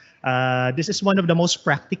essentials. This is one of the most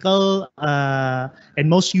practical and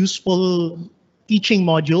most useful teaching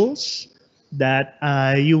modules that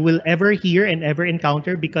you will ever hear and ever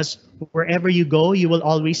encounter, because wherever you go, you will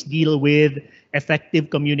always deal with effective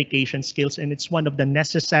communication skills, and it's one of the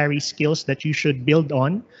necessary skills that you should build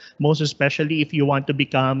on, most especially if you want to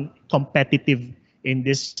become competitive in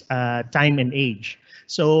this time and age.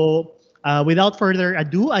 So without further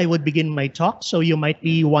ado, I would begin my talk. So you might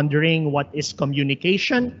be wondering, what is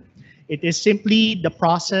communication? It is simply the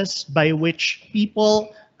process by which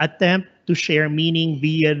people attempt to share meaning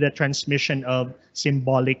via the transmission of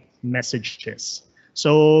symbolic messages.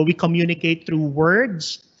 So we communicate through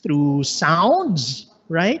words, through sounds,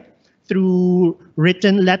 right? Through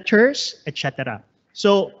written letters, etc.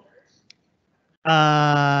 So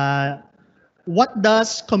what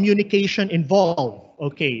does communication involve?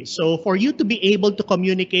 Okay, so for you to be able to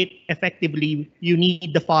communicate effectively, you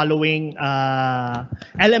need the following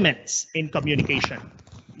elements in communication.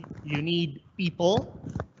 You need people,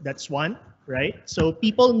 that's one, right? So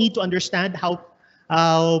people need to understand how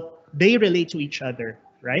they relate to each other,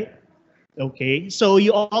 right? Okay, so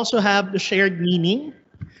you also have the shared meaning.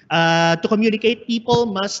 To communicate, people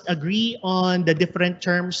must agree on the different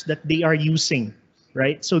terms that they are using,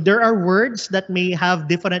 right? So there are words that may have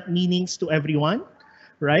different meanings to everyone,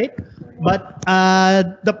 right? But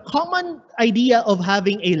the common idea of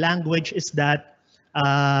having a language is that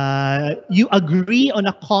you agree on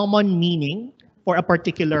a common meaning for a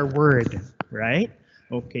particular word, right?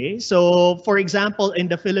 Okay, so for example, in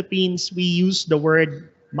the Philippines, we use the word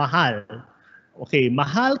mahal. Okay,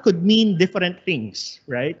 mahal could mean different things,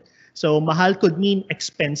 right? So mahal could mean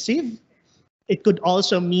expensive. It could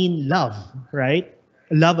also mean love, right?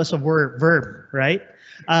 Love as a verb, right?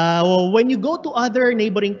 When you go to other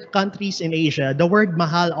neighboring countries in Asia, the word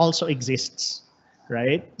mahal also exists,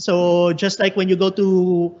 right? So just like when you go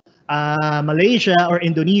to Malaysia or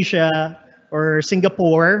Indonesia or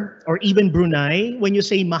Singapore or even Brunei, when you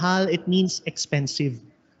say mahal, it means expensive,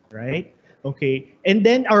 right? Okay, and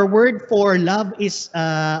then our word for love is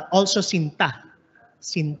also sinta,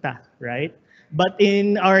 sinta, right? But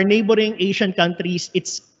in our neighboring Asian countries,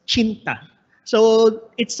 it's chinta. So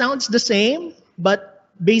it sounds the same, but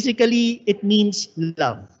basically it means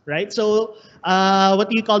love, right? So what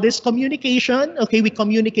do you call this? Communication. Okay, we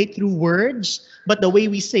communicate through words, but the way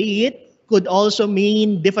we say it could also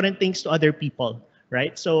mean different things to other people,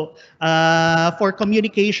 right? So for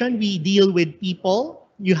communication, we deal with people.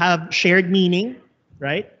 You have shared meaning,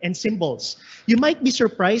 right? And symbols. You might be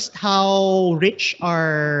surprised how rich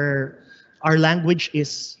our language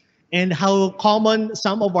is and how common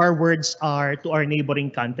some of our words are to our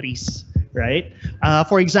neighboring countries, right?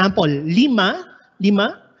 For example, lima,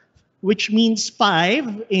 which means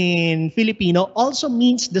five in Filipino, also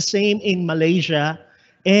means the same in Malaysia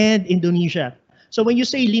and Indonesia. So when you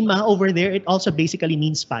say lima over there, it also basically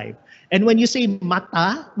means five. And when you say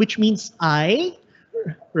mata, which means eye,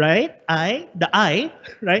 right? The eye,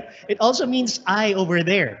 right? It also means eye over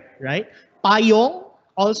there, right? Payong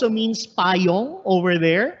also means payong over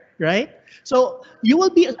there, right? So you will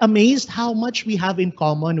be amazed how much we have in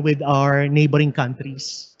common with our neighboring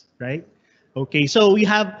countries, right? Okay, so we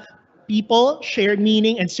have people, shared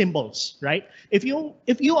meaning, and symbols, right? If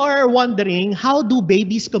you are wondering how do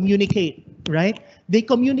babies communicate, right? They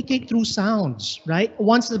communicate through sounds, right?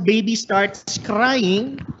 Once the baby starts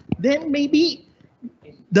crying, then maybe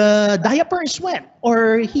the diaper is wet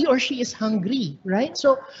or he or she is hungry, right?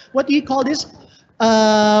 So what do you call this?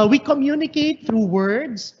 We communicate through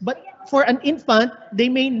words, but for an infant, they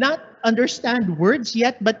may not understand words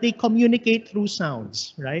yet, but they communicate through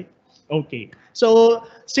sounds, right? Okay. So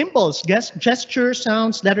symbols, gestures,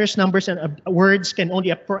 sounds, letters, numbers, and words can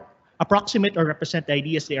only approximate or represent the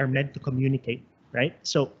ideas they are meant to communicate, right?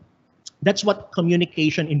 So that's what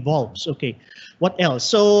communication involves. Okay. What else?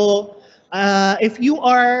 So if you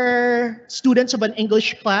are students of an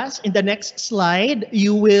English class, in the next slide,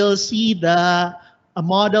 you will see a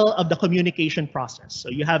model of the communication process. So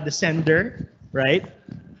you have the sender, right?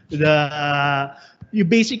 You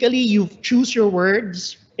choose your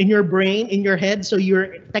words in your brain, in your head, so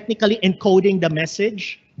you're technically encoding the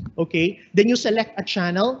message. Okay. Then you select a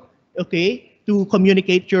channel, okay, to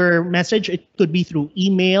communicate your message. It could be through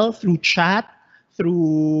email, through chat,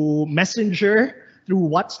 through messenger, through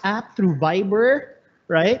WhatsApp, through Viber,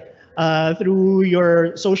 right? Through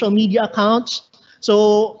your social media accounts.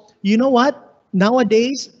 So you know what?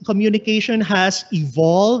 Nowadays, communication has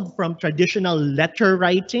evolved from traditional letter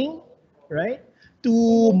writing, right,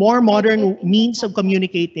 to more modern means of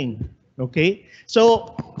communicating. Okay,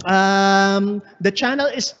 so the channel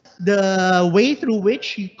is the way through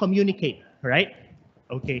which you communicate, right?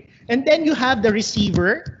 Okay, and then you have the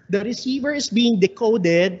receiver. The receiver is being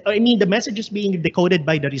decoded. I mean, the message is being decoded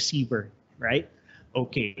by the receiver, right?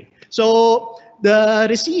 Okay, so the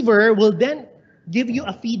receiver will then give you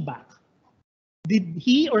a feedback. Did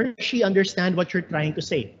he or she understand what you're trying to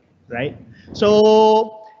say, right?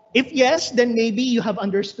 So if yes, then maybe you have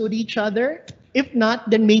understood each other. If not,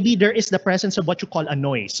 then maybe there is the presence of what you call a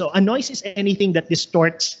noise. So a noise is anything that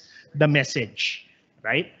distorts the message,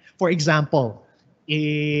 right? For example,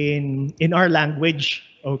 in our language,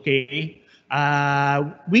 okay,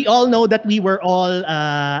 we all know that we were all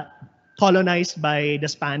colonized by the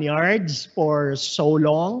Spaniards for so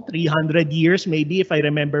long, 300 years maybe, if I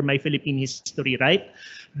remember my Philippine history, right?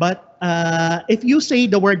 But if you say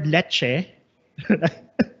the word leche,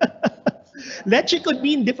 leche could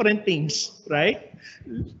mean different things, right?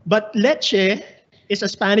 But leche is a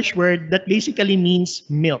Spanish word that basically means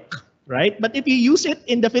milk, right? But if you use it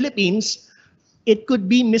in the Philippines, it could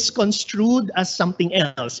be misconstrued as something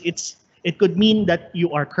else. It could mean that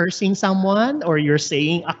you are cursing someone, or you're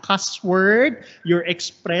saying a cuss word, you're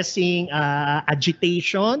expressing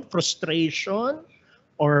agitation, frustration,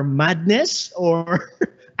 or madness, or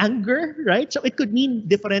anger, right? So it could mean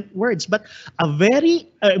different words, but a very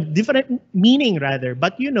different meaning rather.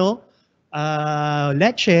 But you know,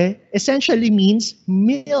 leche essentially means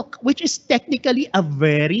milk, which is technically a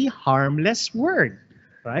very harmless word,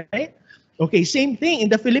 right? Okay, same thing in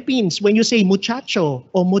the Philippines. When you say muchacho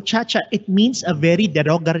or muchacha, it means a very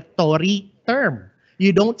derogatory term.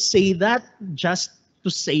 You don't say that just to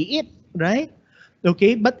say it, right?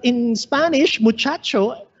 Okay, but in Spanish,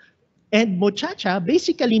 muchacho and muchacha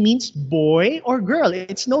basically means boy or girl.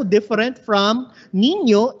 It's no different from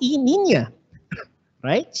niño y niña,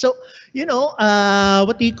 right? So, you know,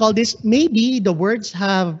 what do you call this? Maybe the words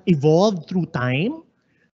have evolved through time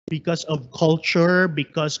because of culture,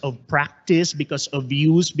 because of practice, because of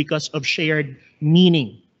use, because of shared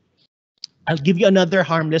meaning. I'll give you another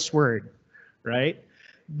harmless word, right?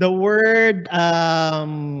 the word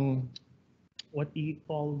what do you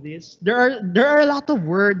call this? There are a lot of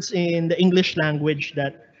words in the English language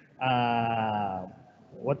that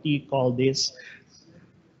what do you call this?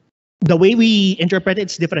 The way we interpret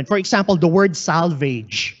it's different. For example, the word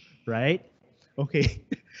salvage, right? Okay.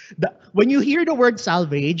 When you hear the word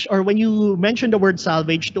salvage or when you mention the word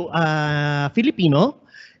salvage to a Filipino,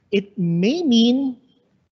 it may mean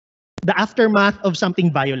the aftermath of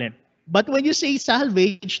something violent. But when you say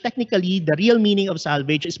salvage, technically, the real meaning of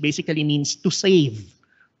salvage is basically means to save,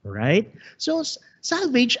 right? So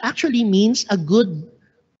salvage actually means a good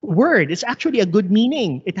word. It's actually a good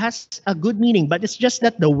meaning. It has a good meaning, but it's just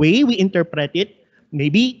that the way we interpret it,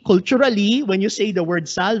 maybe culturally, when you say the word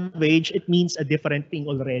salvage, it means a different thing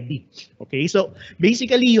already. Okay, so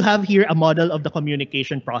basically you have here a model of the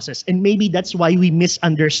communication process, and maybe that's why we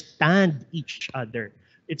misunderstand each other.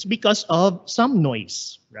 It's because of some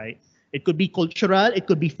noise, right? It could be cultural, it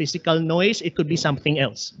could be physical noise, it could be something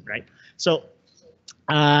else, right? So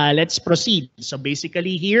let's proceed. So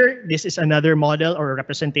basically here, this is another model or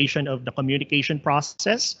representation of the communication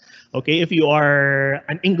process. Okay, if you are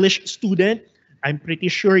an English student, I'm pretty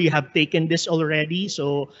sure you have taken this already,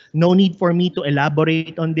 so no need for me to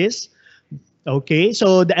elaborate on this. Okay,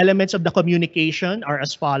 so the elements of the communication are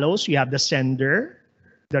as follows. You have the sender,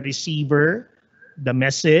 the receiver, the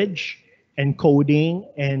message, encoding,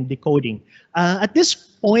 and decoding. At this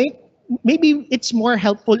point, maybe it's more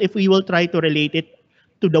helpful if we will try to relate it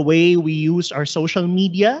to the way we use our social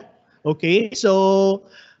media. Okay, so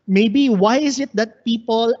maybe why is it that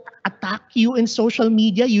people attack you in social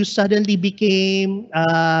media? You suddenly became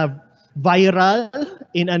viral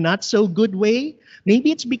in a not so good way.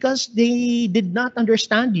 Maybe it's because they did not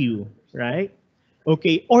understand you, right?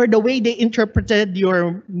 Okay, or the way they interpreted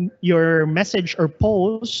your message or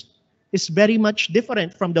post is very much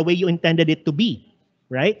different from the way you intended it to be,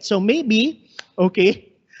 right? So maybe,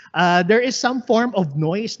 okay, there is some form of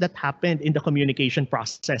noise that happened in the communication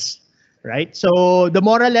process, right? So the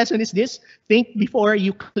moral lesson is this: think before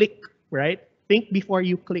you click, right? Think before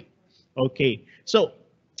you click. Okay, so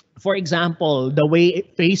for example, the way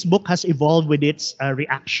Facebook has evolved with its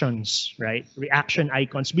reactions, right? Reaction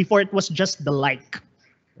icons. Before it was just the like,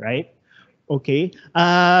 right? Okay.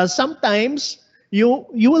 Sometimes you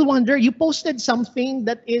will wonder, you posted something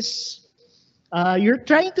that is, you're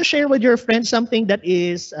trying to share with your friends something that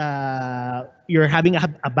is, you're having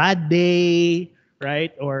a bad day,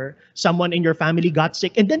 right? Or someone in your family got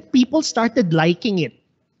sick, and then people started liking it,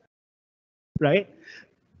 right?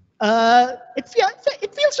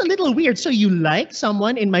 It feels a little weird. So you like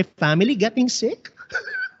someone in my family getting sick?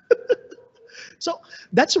 So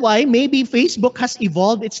that's why maybe Facebook has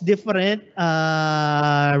evolved its different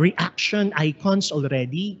reaction icons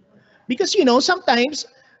already. Because, you know, sometimes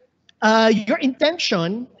your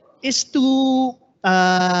intention is to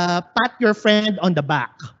pat your friend on the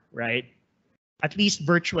back, right? At least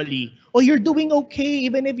virtually. Oh, you're doing okay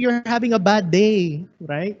even if you're having a bad day,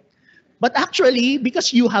 right? But actually,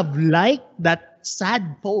 because you have liked that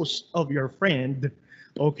sad post of your friend,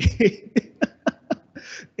 okay,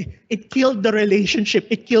 it killed the relationship,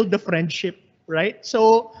 it killed the friendship, right?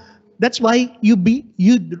 So that's why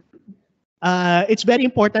it's very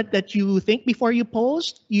important that you think before you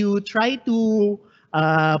post. You try to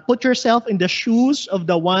put yourself in the shoes of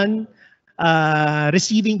the one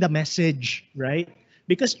receiving the message, right?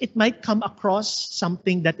 Because it might come across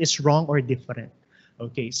something that is wrong or different.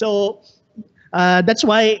 Okay, so that's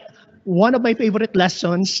why one of my favorite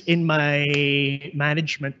lessons in my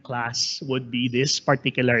management class would be this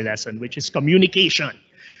particular lesson, which is communication.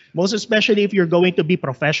 Most especially if you're going to be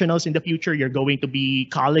professionals in the future, you're going to be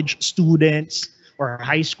college students or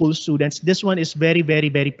high school students. This one is very, very,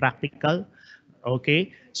 very practical.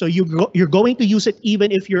 Okay, so you're going to use it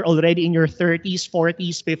even if you're already in your 30s,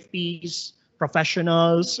 40s, 50s,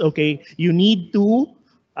 professionals. Okay, you need to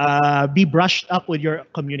be brushed up with your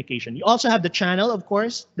communication. You also have the channel, of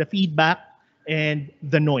course, the feedback, and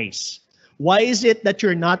the noise. Why is it that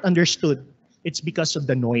you're not understood? It's because of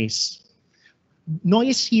the noise.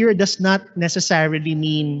 Noise here does not necessarily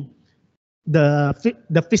mean the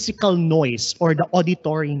physical noise or the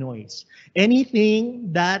auditory noise.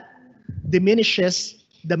 Anything that diminishes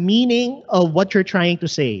the meaning of what you're trying to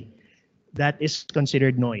say, that is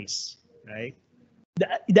considered noise, right?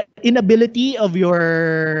 The inability of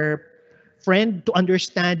your friend to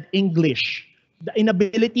understand English, the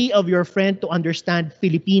inability of your friend to understand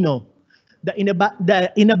Filipino, the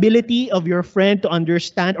inability of your friend to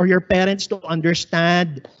understand or your parents to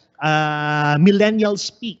understand millennial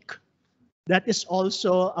speak, that is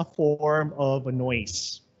also a form of a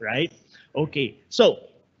noise, right? Okay, so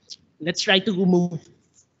let's try to move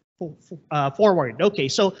forward. Okay,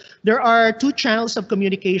 so there are two channels of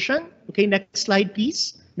communication. Okay, next slide,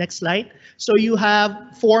 please. Next slide. So you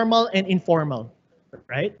have formal and informal,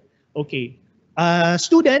 right? Okay.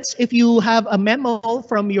 Students, if you have a memo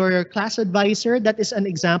from your class advisor, that is an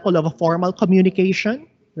example of a formal communication,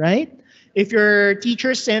 right? If your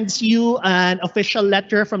teacher sends you an official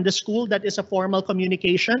letter from the school, that is a formal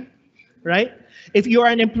communication, right? If you are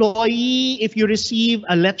an employee, if you receive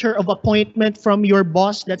a letter of appointment from your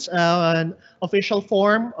boss, that's an official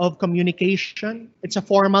form of communication. It's a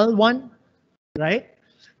formal one, right?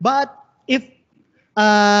 But if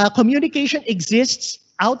communication exists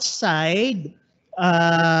outside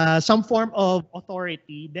some form of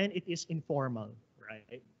authority, then it is informal,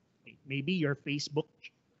 right? Maybe your Facebook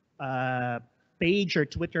page, your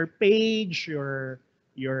Twitter page, your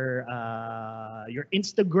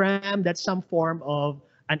Instagram. That's some form of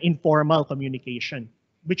an informal communication,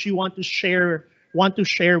 which you want to share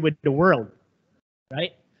with the world,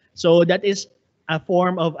 right? So that is a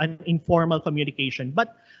form of an informal communication.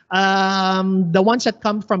 But the ones that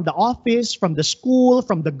come from the office, from the school,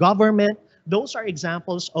 from the government, those are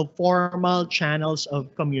examples of formal channels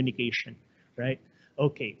of communication, right?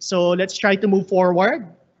 Okay, so let's try to move forward.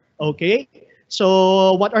 Okay,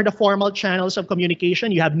 so what are the formal channels of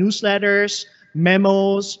communication? You have newsletters,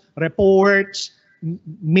 memos, reports,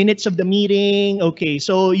 minutes of the meeting. Okay,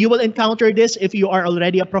 so you will encounter this if you are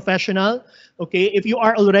already a professional. Okay, if you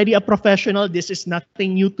are already a professional, this is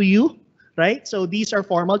nothing new to you, right? So these are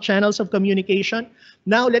formal channels of communication.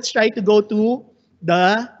 Now let's try to go to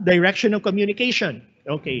the direction of communication.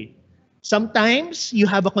 Okay, sometimes you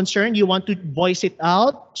have a concern, you want to voice it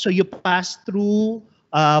out, so you pass through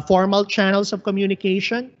formal channels of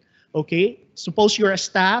communication. Okay, suppose you're a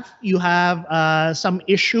staff, you have some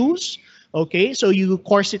issues. Okay, so you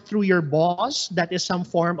course it through your boss. That is some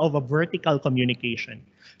form of a vertical communication.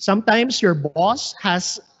 Sometimes your boss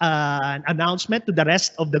has an announcement to the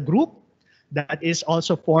rest of the group. That is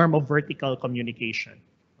also a form of vertical communication.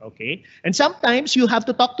 Okay, and sometimes you have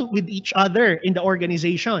to talk with each other in the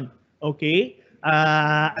organization. Okay,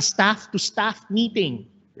 a staff-to-staff meeting,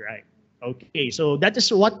 right? Okay, so that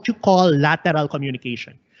is what you call lateral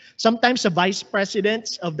communication. Sometimes the vice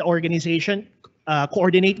presidents of the organization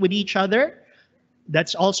coordinate with each other.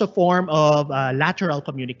 That's also a form of lateral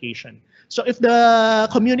communication. So if the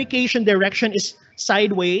communication direction is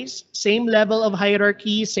sideways, same level of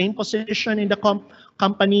hierarchy, same position in the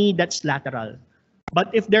company, that's lateral. But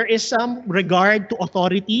if there is some regard to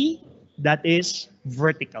authority, that is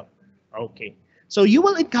vertical. Okay. So you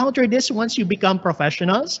will encounter this once you become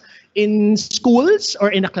professionals in schools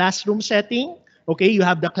or in a classroom setting. Okay, you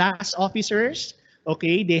have the class officers.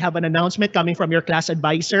 Okay, they have an announcement coming from your class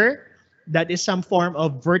advisor. That is some form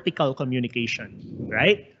of vertical communication,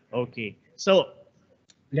 right? Okay, so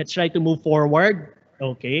let's try to move forward.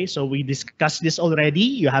 Okay, so we discussed this already.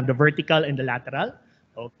 You have the vertical and the lateral.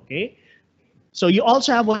 Okay, so you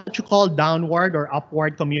also have what you call downward or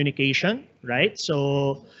upward communication, right?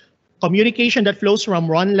 So communication that flows from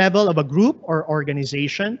one level of a group or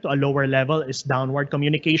organization to a lower level is downward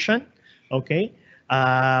communication. Okay.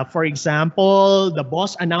 For example, the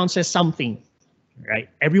boss announces something, right?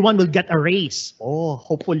 Everyone will get a raise. Oh,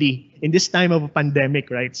 hopefully in this time of a pandemic,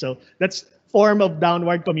 right? So that's form of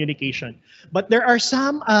downward communication. But there are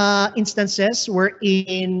some instances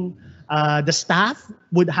wherein the staff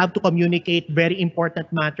would have to communicate very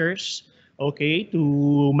important matters, okay,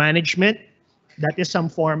 to management. That is some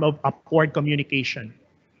form of upward communication.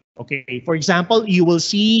 Okay, for example, you will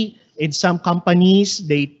see in some companies,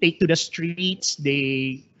 they take to the streets,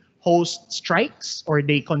 they host strikes or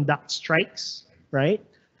they conduct strikes, right?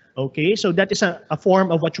 Okay, so that is a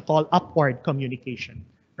form of what you call upward communication,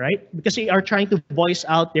 right? Because they are trying to voice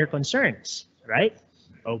out their concerns, right?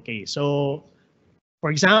 Okay, so for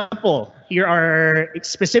example, here are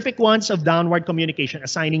specific ones of downward communication: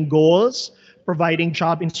 assigning goals, providing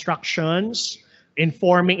job instructions,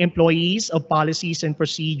 informing employees of policies and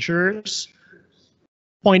procedures,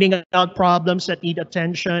 pointing out problems that need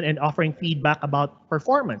attention, and offering feedback about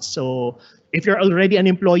performance. So if you're already an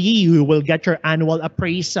employee, you will get your annual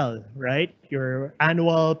appraisal, right? Your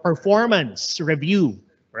annual performance review,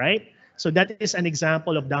 right? So that is an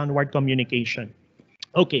example of downward communication.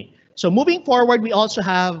 Okay, so moving forward, we also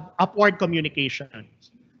have upward communication.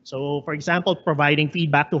 So for example, providing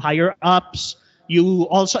feedback to higher ups. You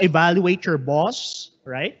also evaluate your boss,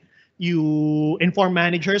 right? You inform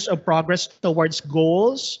managers of progress towards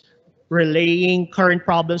goals, relaying current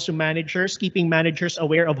problems to managers, keeping managers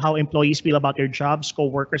aware of how employees feel about their jobs,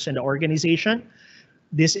 co-workers, and the organization.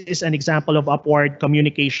 This is an example of upward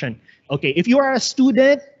communication. Okay, if you are a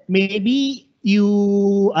student, maybe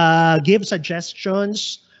you give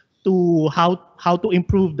suggestions to how to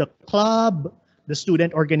improve the club, the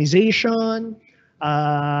student organization,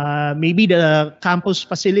 maybe the campus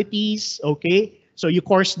facilities, okay? So you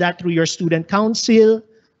course that through your student council,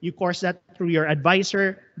 you course that through your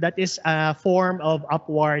advisor. That is a form of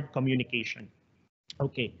upward communication.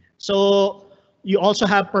 Okay, so you also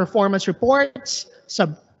have performance reports,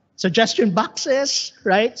 suggestion boxes,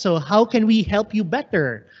 right? So how can we help you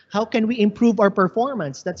better? How can we improve our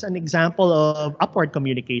performance? That's an example of upward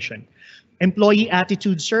communication. Employee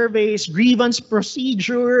attitude surveys, grievance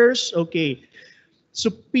procedures, okay.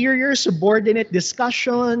 Superior subordinate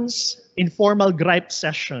discussions, informal gripe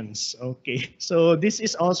sessions, okay. So this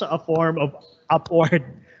is also a form of upward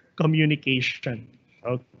communication,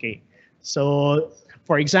 okay. So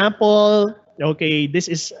for example, okay, this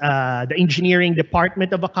is the engineering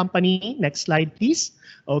department of a company. Next slide, please.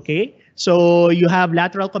 Okay, so you have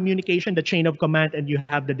lateral communication, the chain of command, and you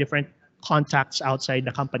have the different contacts outside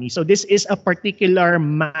the company. So this is a particular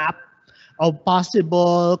map of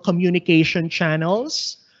possible communication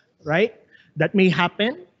channels, right, that may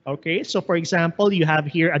happen. Okay, so for example, you have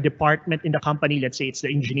here a department in the company. Let's say it's the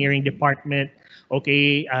engineering department.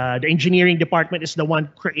 Okay, the engineering department is the one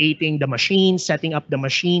creating the machines, setting up the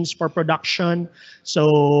machines for production.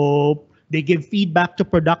 So they give feedback to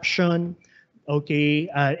production. Okay,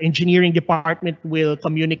 engineering department will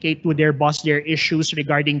communicate with their boss their issues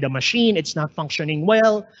regarding the machine. It's not functioning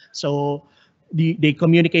well. So they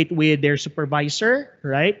communicate with their supervisor,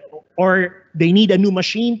 right? Or they need a new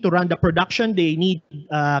machine to run the production. They need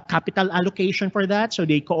capital allocation for that. So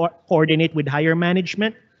they coordinate with higher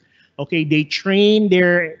management. Okay, they train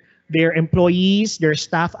their employees, their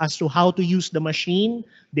staff as to how to use the machine.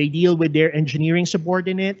 They deal with their engineering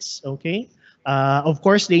subordinates. Okay, of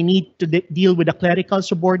course, they need to deal with the clerical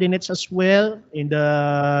subordinates as well in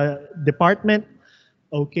the department.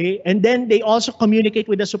 Okay, and then they also communicate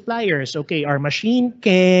with the suppliers. Okay, our machine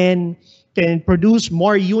can produce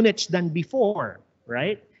more units than before,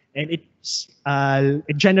 right? And it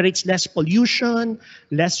generates less pollution,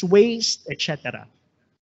 less waste, etc.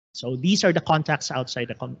 So these are the contacts outside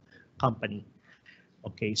the company.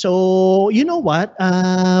 Okay, so you know what?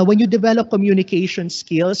 When you develop communication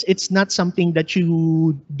skills, it's not something that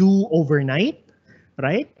you do overnight,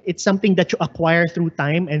 right? It's something that you acquire through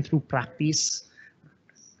time and through practice,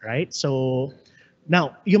 right? So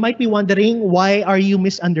now you might be wondering, why are you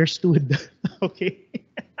misunderstood? Okay.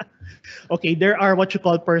 Okay, there are what you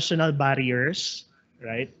call personal barriers,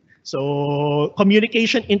 right? So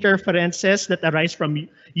communication interferences that arise from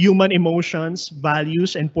human emotions,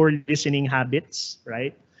 values, and poor listening habits,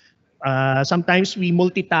 right? Sometimes we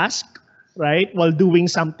multitask, right? While doing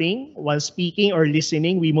something, while speaking or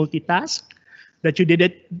listening, we multitask, that you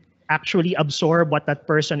didn't actually absorb what that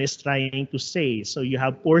person is trying to say. So you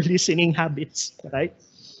have poor listening habits, right?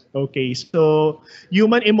 Okay, so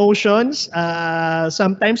human emotions,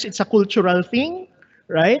 sometimes it's a cultural thing,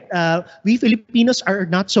 right? We Filipinos are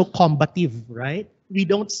not so combative, right? We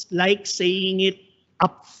don't like saying it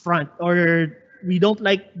up front, or we don't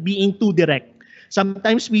like being too direct.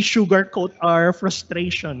 Sometimes we sugarcoat our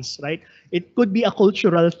frustrations, right? It could be a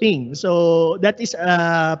cultural thing. So that is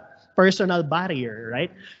a personal barrier,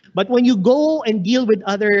 right? But when you go and deal with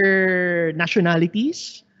other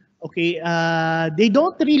nationalities, okay, they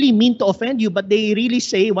don't really mean to offend you, but they really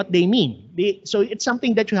say what they mean. So it's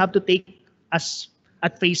something that you have to take as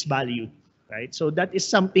at face value, right? So that is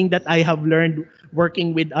something that I have learned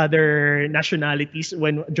working with other nationalities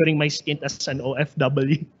during my stint as an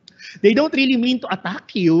OFW. They don't really mean to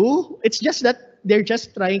attack you. It's just that they're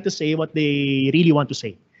just trying to say what they really want to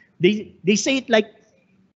say. They say it like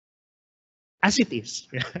as it is.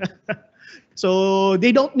 So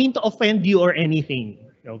they don't mean to offend you or anything.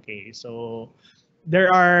 Okay, so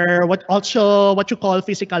there are what you call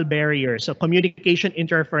physical barriers, so communication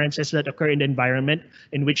interferences that occur in the environment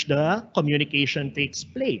in which the communication takes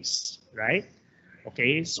place, right?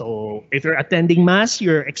 Okay, so if you're attending mass,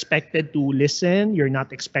 you're expected to listen, you're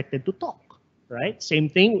not expected to talk, right? Same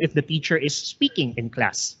thing if the teacher is speaking in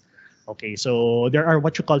class. Okay, so there are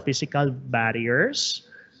what you call physical barriers,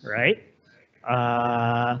 right?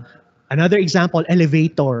 Another example,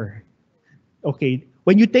 elevator. Okay,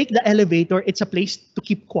 when you take the elevator, it's a place to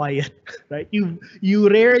keep quiet, right? You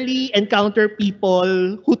rarely encounter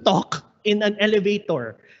people who talk in an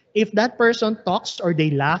elevator. If that person talks or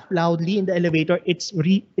they laugh loudly in the elevator, it's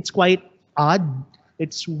quite odd.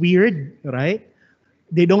 It's weird, right?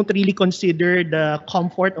 They don't really consider the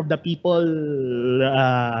comfort of the people,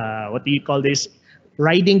 what do you call this,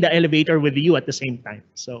 riding the elevator with you at the same time.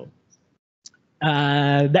 So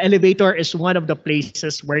The elevator is one of the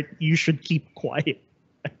places where you should keep quiet.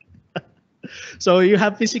 So you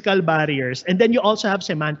have physical barriers, and then you also have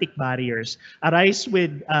semantic barriers arise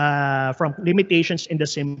with from limitations in the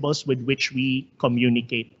symbols with which we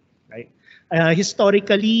communicate. Right?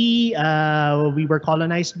 Historically, we were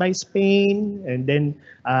colonized by Spain, and then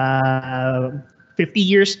 50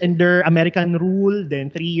 years under American rule, then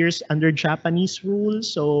 3 years under Japanese rule.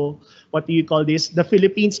 So what do you call this? The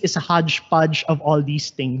Philippines is a hodgepodge of all these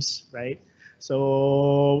things, right?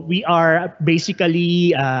 So we are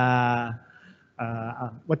basically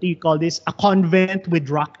what do you call this? A convent with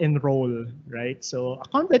rock and roll, right? So a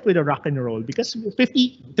convent with a rock and roll, because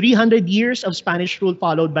 300 years of Spanish rule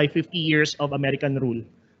followed by 50 years of American rule,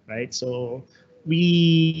 right? So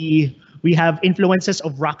we have influences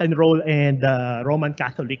of rock and roll and the Roman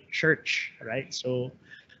Catholic Church, right? So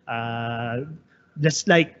just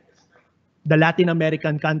like the Latin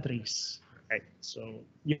American countries, right? So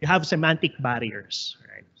you have semantic barriers,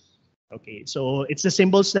 right? Okay, so it's the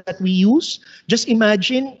symbols that we use. Just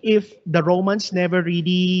imagine if the Romans never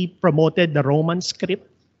really promoted the Roman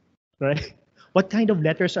script, right? What kind of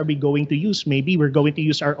letters are we going to use? Maybe we're going to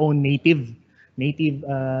use our own native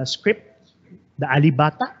script, the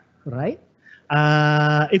Alibata, right?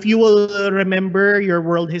 If you will remember your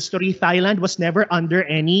world history, Thailand was never under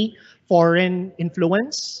any foreign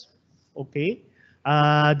influence, okay?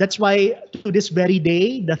 That's why to this very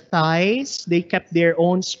day, the Thais, they kept their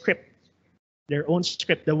own script,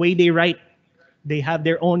 the way they write. They have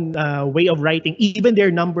their own way of writing, even their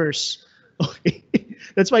numbers. Okay,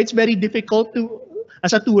 that's why it's very difficult to,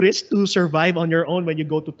 as a tourist, to survive on your own when you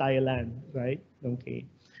go to Thailand, right? Okay,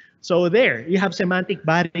 so there you have semantic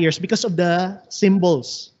barriers because of the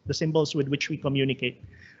symbols with which we communicate.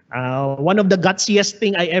 One of the gutsiest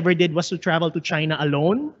thing I ever did was to travel to China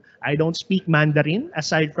alone. I don't speak Mandarin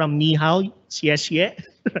aside from ni hao, xie xie,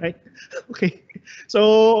 right? Okay.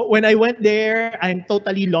 So when I went there, I'm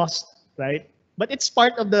totally lost, right? But it's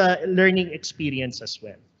part of the learning experience as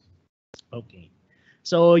well. Okay.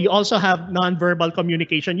 So you also have nonverbal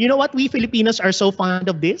communication. You know what? We Filipinos are so fond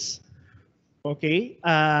of this. Okay.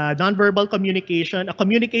 Nonverbal communication, a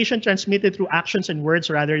communication transmitted through actions and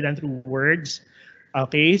words rather than through words.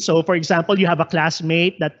 Okay. So for example, you have a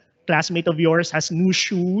classmate of yours has new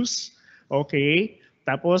shoes. Okay.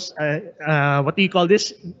 Tapos, what do you call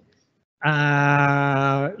this?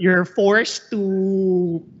 You're forced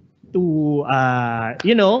to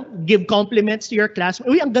give compliments to your classmate.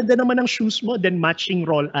 Uy, ang ganda naman ng shoes mo. Then matching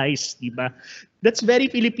roll eyes, diba? That's very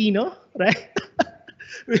Filipino, right?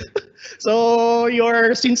 So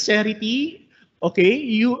your sincerity, okay,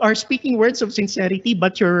 you are speaking words of sincerity,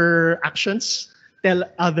 but your actions tell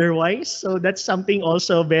otherwise. So that's something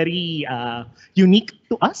also very unique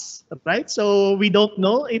to us, right? So we don't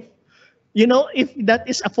know if that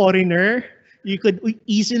is a foreigner, you could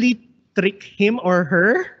easily trick him or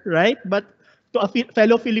her, right? But to a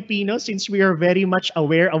fellow Filipino, since we are very much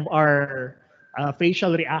aware of our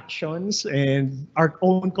facial reactions and our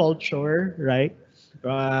own culture, right?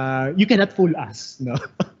 You cannot fool us, no?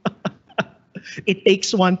 It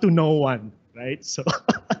takes one to know one, right? So,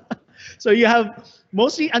 so you have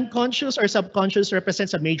mostly unconscious or subconscious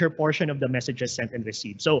represents a major portion of the messages sent and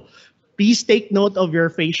received. So please take note of your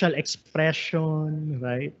facial expression,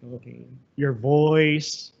 right? Okay. Your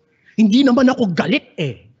voice. Hindi naman ako galit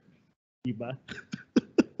eh. Diba?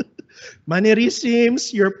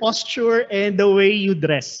 Mannerisms, your posture, and the way you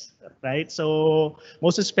dress, right? So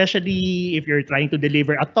most especially if you're trying to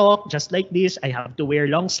deliver a talk just like this, I have to wear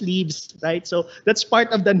long sleeves, right? So that's part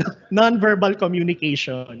of the non-verbal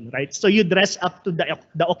communication, right? So you dress up to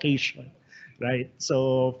the occasion, right?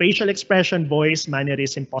 So facial expression, voice,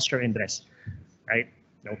 mannerism, posture, and dress, right?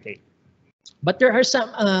 Okay. But there are some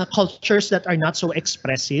cultures that are not so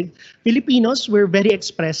expressive. Filipinos, we're very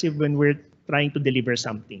expressive when we're trying to deliver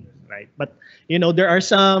something, right? But there are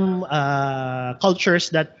some cultures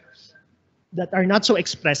that are not so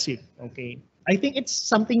expressive. Okay, I think it's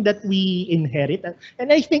something that we inherit,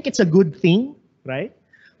 and I think it's a good thing, right?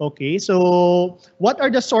 Okay, so what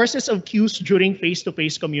are the sources of cues during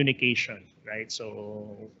face-to-face communication, right?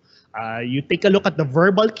 So you take a look at the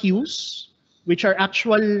verbal cues, which are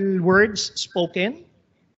actual words spoken,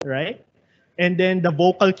 right? And then the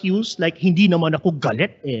vocal cues, like hindi naman ako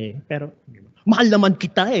galit eh, pero mahal naman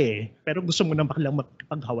kita eh, pero gusto mo naman lang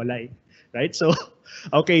magpaghawalay, right? So,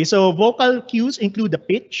 okay, so vocal cues include the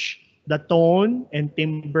pitch, the tone, and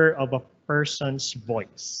timbre of a person's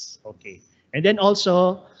voice. Okay, and then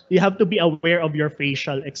also you have to be aware of your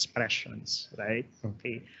facial expressions, right?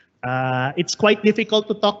 Okay, It's quite difficult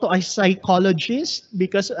to talk to a psychologist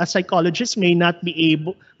because a psychologist may not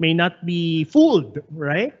be fooled,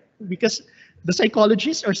 right? Because the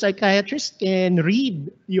psychologist or psychiatrist can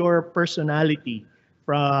read your personality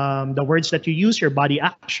from the words that you use, your body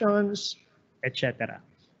actions, etc.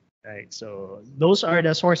 Right. So those are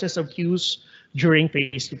the sources of cues during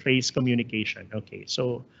face-to-face communication. Okay.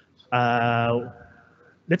 So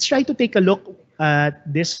let's try to take a look at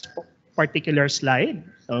this particular slide.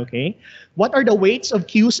 Okay. What are the weights of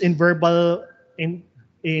cues in verbal in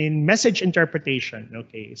message interpretation?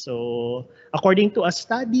 Okay. So according to a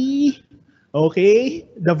study, okay,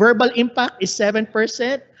 the verbal impact is 7%,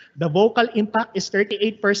 the vocal impact is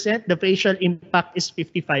 38%, the facial impact is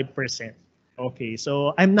 55%. Okay,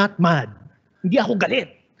 so I'm not mad. Hindi ako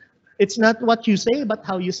galit. It's not what you say, but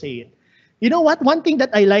how you say it. You know what? One thing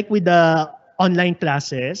that I like with the online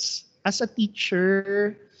classes, as a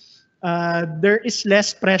teacher, there is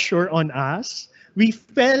less pressure on us. We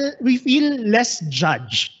feel less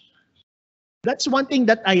judged. That's one thing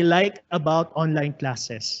that I like about online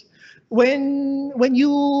classes. When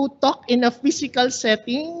you talk in a physical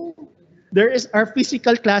setting, there is our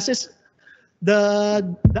physical classes.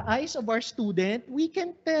 The eyes of our student, we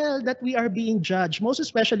can tell that we are being judged, most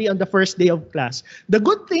especially on the first day of class. The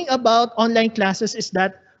good thing about online classes is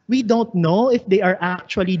that we don't know if they are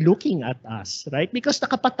actually looking at us, right? Because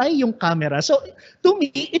nakapatay yung camera. So to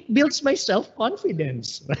me, it builds my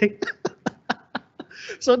self-confidence, right?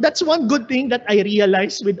 So that's one good thing that I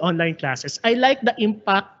realized with online classes. I like the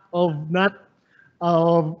impact of not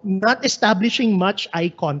establishing much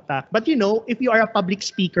eye contact. But you know, if you are a public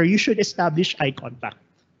speaker, you should establish eye contact.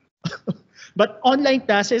 But online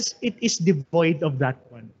classes, it is devoid of that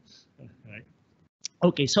one. Right.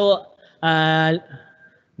 Okay, so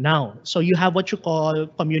now, so you have what you call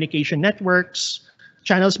communication networks,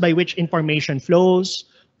 channels by which information flows,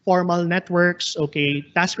 formal networks, okay,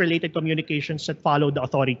 task-related communications that follow the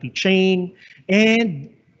authority chain, and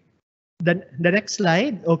the next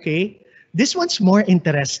slide, okay, this one's more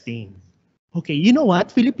interesting. Okay, you know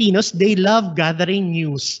what? Filipinos, they love gathering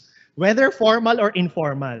news, whether formal or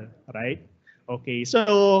informal, right? Okay,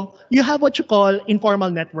 so you have what you call informal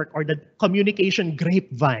network or the communication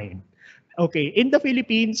grapevine. Okay, in the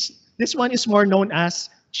Philippines, this one is more known as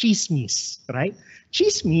chismis, right?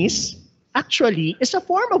 Chismis actually is a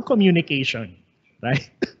form of communication, right?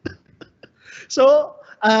 So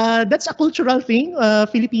that's a cultural thing.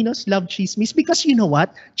 Filipinos love chismis because you know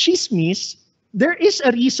what? Chismis, there is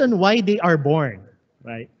a reason why they are born,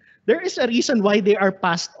 right? There is a reason why they are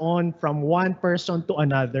passed on from one person to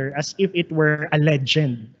another as if it were a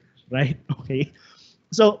legend, right? Okay.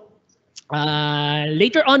 So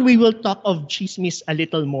later on, we will talk of chismis a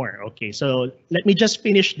little more. Okay, so let me just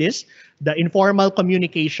finish this. The informal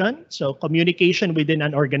communication. So communication within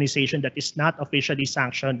an organization that is not officially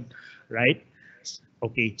sanctioned, right?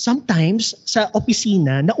 Okay, sometimes sa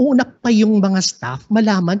opisina, nauna pa yung mga staff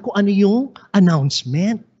malaman kung ano yung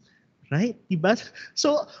announcement. Right? Diba?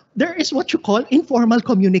 So there is what you call informal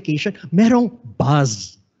communication. Merong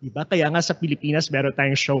buzz. Diba? Kaya nga sa Pilipinas, meron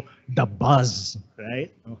tayong show, The Buzz.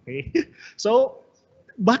 Right? Okay. So,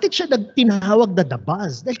 bakit siya tinawag na The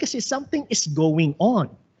Buzz? Dahil kasi something is going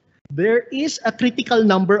on. There is a critical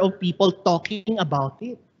number of people talking about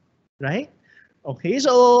it. Right? Okay,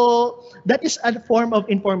 so that is a form of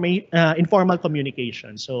informal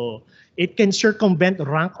communication. So it can circumvent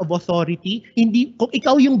rank of authority. Hindi, kung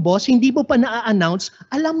ikaw yung boss, hindi mo pa na-announce,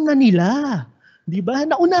 alam na nila. Di ba?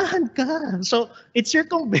 Naunahan ka. So it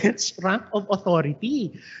circumvents rank of authority.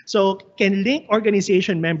 So can link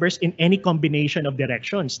organization members in any combination of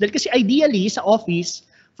directions. Dahil kasi ideally sa office,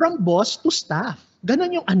 from boss to staff.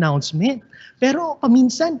 Ganon yung announcement. Pero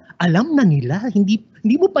paminsan, alam na nila, hindi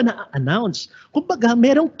mo pa na-announce. Kumbaga,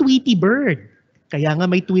 merong Tweety Bird. Kaya nga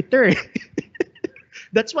may Twitter.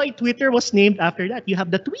 That's why Twitter was named after that. You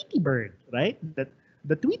have the Tweety Bird, right?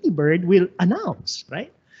 The Tweety Bird will announce,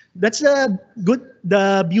 right? That's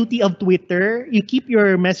the beauty of Twitter. You keep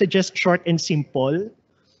your messages short and simple.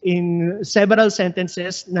 In several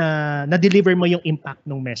sentences na deliver mo yung impact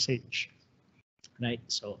ng message. Right?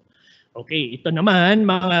 So, okay, ito naman,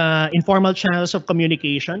 mga informal channels of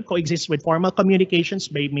communication coexist with formal communications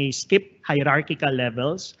by may skip hierarchical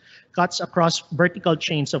levels, cuts across vertical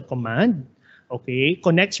chains of command, okay,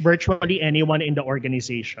 connects virtually anyone in the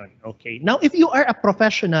organization. Okay, now if you are a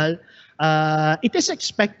professional, it is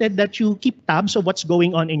expected that you keep tabs of what's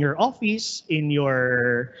going on in your office, in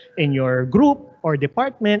your group or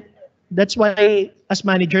department. That's why as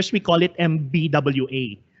managers, we call it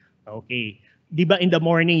MBWA. Okay. di ba in the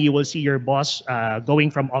morning you will see your boss going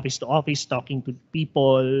from office to office talking to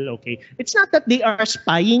people, okay? It's not that they are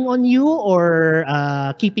spying on you or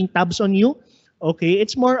keeping tabs on you, okay?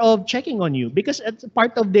 It's more of checking on you because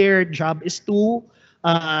part of their job is to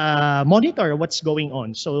monitor what's going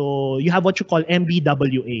on. So you have what you call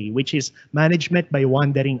MBWA, which is management by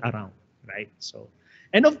wandering around, right? So,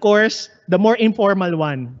 and of course, the more informal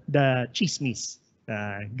one, the chismis,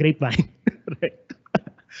 grapevine, right?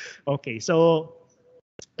 Okay, so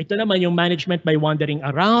ito naman yung management by wandering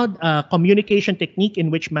around, communication technique in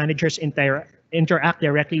which managers interact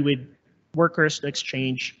directly with workers to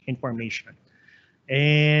exchange information.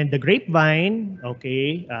 And the grapevine,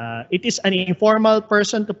 okay, it is an informal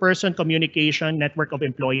person-to-person communication network of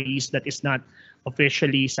employees that is not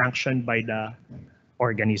officially sanctioned by the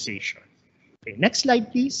organization. Okay, next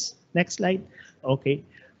slide, please. Next slide. Okay,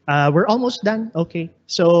 we're almost done. Okay,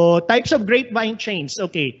 so types of grapevine chains.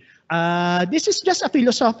 Okay, this is just a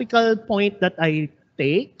philosophical point that I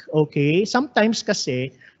take. Okay, sometimes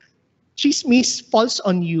kasi chismis falls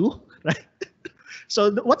on you, right? So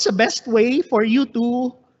what's the best way for you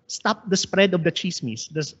to stop the spread of the chismis?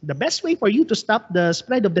 The best way for you to stop the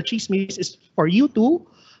spread of the chismis is for you to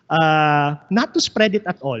not to spread it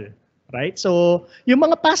at all, right? So yung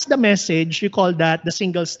mga pass the message, you call that the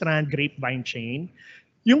single strand grapevine chain.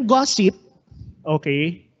 Yung gossip,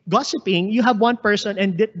 okay, gossiping, you have one person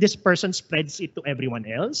and this person spreads it to everyone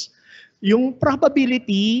else. Yung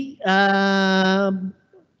probability,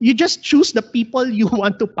 you just choose the people you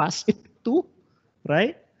want to pass it to,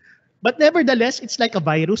 right? But nevertheless, it's like a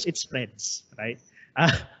virus, it spreads, right?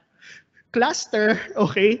 Cluster,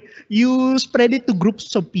 okay, you spread it to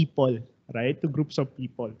groups of people, right? To groups of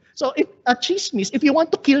people. So if a chismis, if you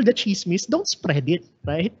want to kill the chismis, don't spread it,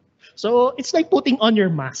 right? So it's like putting on your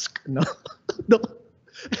mask, no?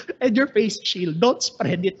 And your face shield, don't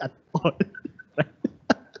spread it at all.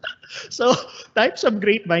 So types of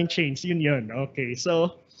grapevine chains, yun. Okay,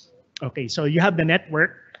 so you have the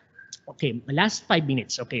network. Okay, last 5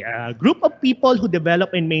 minutes. Okay, a group of people who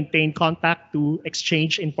develop and maintain contact to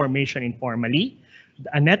exchange information informally.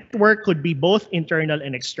 A network could be both internal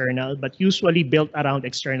and external, but usually built around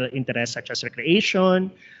external interests such as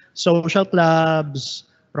recreation, social clubs,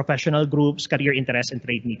 professional groups, career interests, and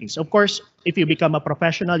trade meetings. Of course, if you become a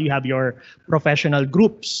professional, you have your professional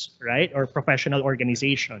groups, right? Or professional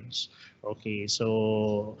organizations. Okay,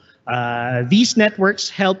 so these networks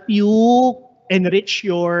help you enrich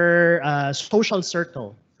your social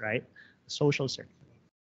circle, right? Social circle.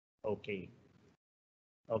 Okay.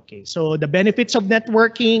 Okay, so the benefits of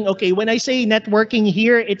networking. Okay, when I say networking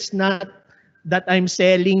here, it's not that I'm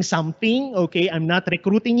selling something. Okay, I'm not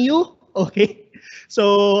recruiting you. Okay,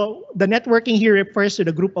 so the networking here refers to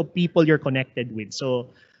the group of people you're connected with. So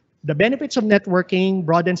the benefits of networking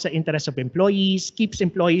broadens the interest of employees, keeps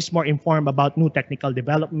employees more informed about new technical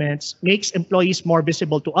developments, makes employees more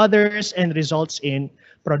visible to others, and results in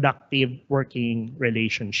productive working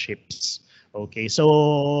relationships. Okay,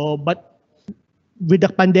 so, but with the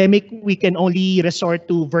pandemic, we can only resort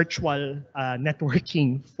to virtual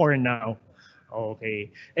networking for now. Okay,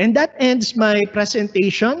 and that ends my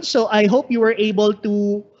presentation. So I hope you were able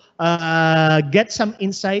to get some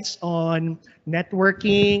insights on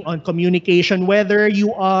networking, on communication, whether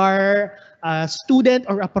you are a student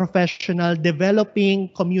or a professional developing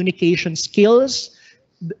communication skills.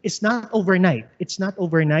 It's not overnight. It's not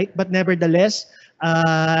overnight, but nevertheless,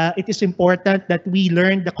 it is important that we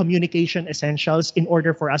learn the communication essentials in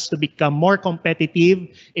order for us to become more competitive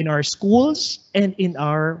in our schools and in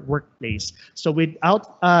our workplace. So with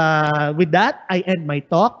that, I end my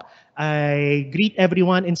talk. I greet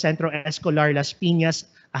everyone in Centro Escolar Las Piñas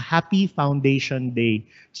a happy Foundation Day.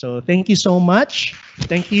 So thank you so much.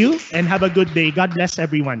 Thank you and have a good day. God bless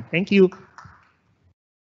everyone. Thank you.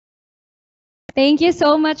 Thank you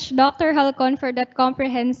so much, Dr. Halcon, for that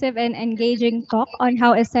comprehensive and engaging talk on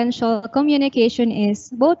how essential communication is,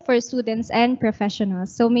 both for students and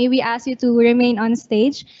professionals. So may we ask you to remain on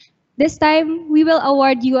stage. This time, we will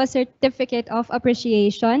award you a certificate of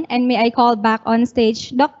appreciation, and may I call back on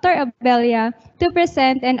stage Dr. Abelia to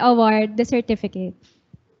present and award the certificate.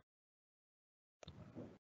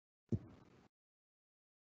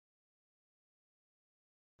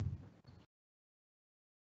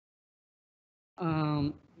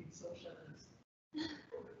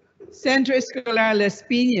 Centro Escolar Las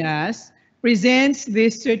Piñas presents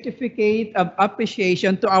this certificate of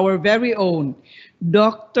appreciation to our very own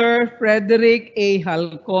Dr. Frederick A.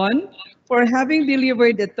 Halcon for having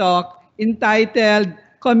delivered a talk entitled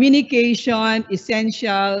Communication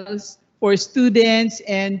Essentials for Students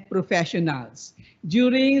and Professionals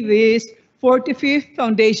during this 45th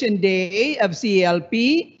Foundation Day of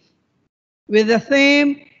CELP with the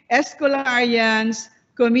theme Escolarians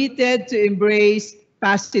Committed to Embrace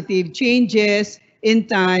Positive Changes in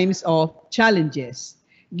Times of Challenges.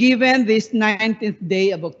 Given this 19th day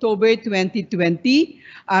of October 2020,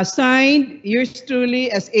 assigned yours truly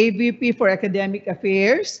as AVP for Academic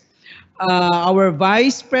Affairs, our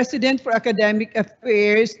Vice President for Academic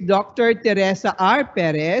Affairs, Dr. Teresa R.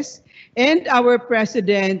 Perez, and our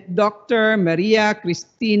President, Dr. Maria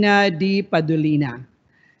Cristina D. Padulina.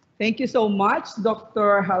 Thank you so much,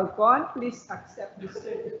 Dr. Halcon. Please accept the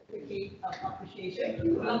certificate of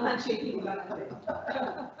appreciation.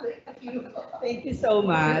 Thank you so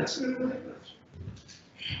much.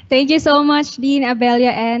 Thank you so much, Dean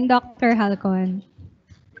Abelia and Dr. Halcon.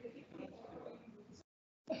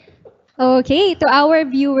 Okay, to our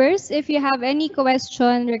viewers, if you have any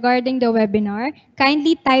question regarding the webinar,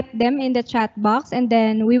 kindly type them in the chat box and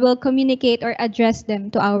then we will communicate or address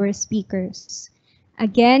them to our speakers.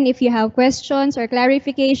 Again, if you have questions or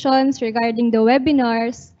clarifications regarding the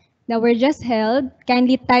webinars that were just held,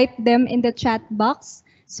 kindly type them in the chat box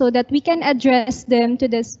so that we can address them to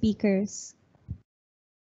the speakers.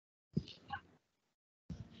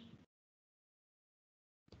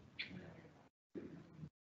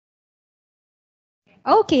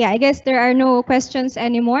 Okay, I guess there are no questions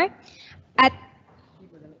anymore.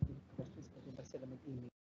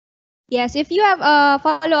 Yes, if you have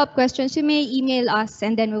follow-up questions, you may email us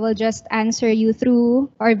and then we will just answer you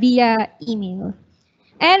through or via email.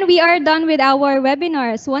 And we are done with our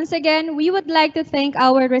webinars. Once again, we would like to thank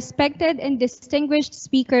our respected and distinguished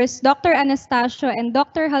speakers, Dr. Anastasio and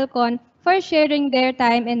Dr. Halcon, for sharing their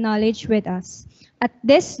time and knowledge with us. At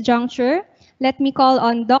this juncture, let me call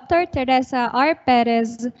on Dr. Teresa R.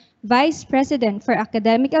 Perez, Vice President for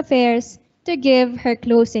Academic Affairs, to give her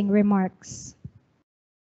closing remarks.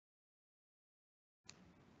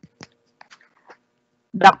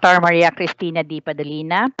 Dr. Maria Cristina D.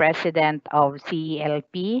 Padulina, President of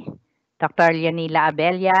CELP, Dr. Leonila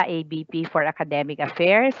Abelia, ABP for Academic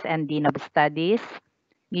Affairs and Dean of Studies,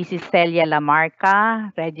 Mrs. Celia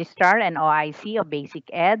Lamarca, Registrar and OIC of Basic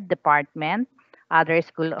Ed Department, other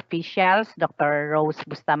school officials, Dr. Rose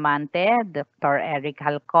Bustamante, Dr. Eric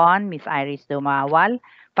Halcon, Ms. Iris Dumawal,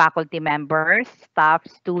 faculty members, staff,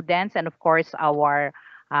 students, and of course our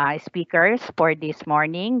speakers for this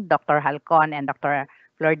morning, Dr. Halcon and Dr.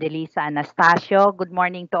 Flor de Lisa Anastasio. Good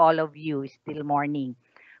morning to all of you, still morning.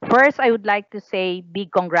 First, I would like to say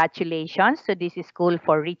big congratulations to this school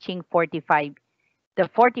for reaching the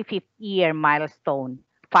 45th year milestone,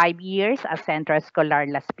 5 years as Centro Escolar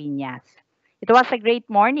Las Piñas. It was a great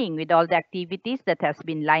morning with all the activities that has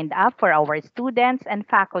been lined up for our students and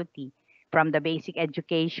faculty, from the basic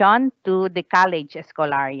education to the college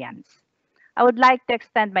Escolarians. I would like to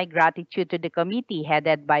extend my gratitude to the committee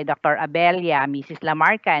headed by Dr. Abelia, Mrs.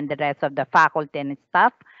 Lamarca, and the rest of the faculty and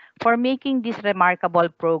staff for making this remarkable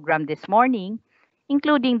program this morning,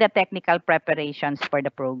 including the technical preparations for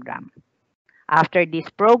the program. After this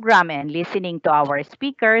program and listening to our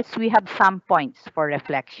speakers, we have some points for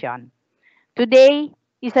reflection. Today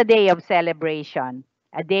is a day of celebration,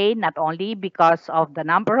 a day not only because of the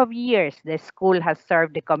number of years the school has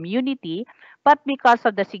served the community, but because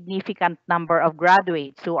of the significant number of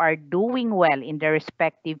graduates who are doing well in their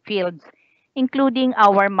respective fields, including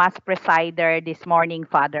our mass presider this morning,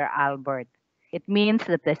 Father Albert. It means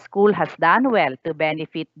that the school has done well to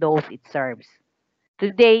benefit those it serves.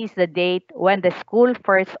 Today is the date when the school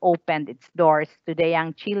first opened its doors to the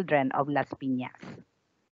young children of Las Piñas.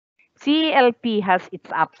 CELP has its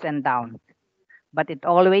ups and downs, but it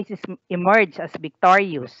always emerges as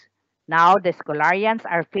victorious. Now the Escolarians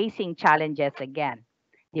are facing challenges again.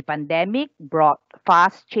 The pandemic brought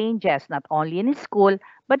fast changes not only in school,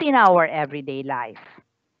 but in our everyday life.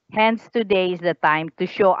 Hence, today is the time to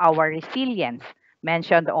show our resilience,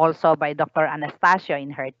 mentioned also by Dr. Anastasio in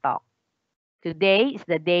her talk. Today is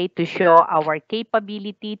the day to show our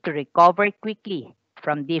capability to recover quickly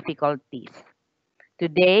from difficulties.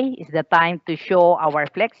 Today is the time to show our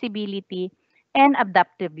flexibility and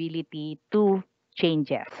adaptability to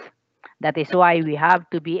changes. That is why we have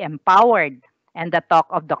to be empowered, and the talk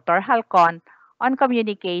of Dr. Halcon on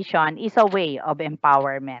communication is a way of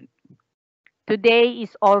empowerment. Today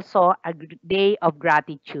is also a day of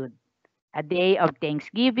gratitude, a day of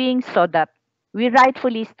thanksgiving, so that we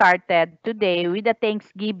rightfully started today with a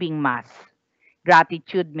Thanksgiving Mass.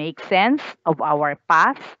 Gratitude makes sense of our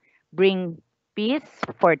past, brings peace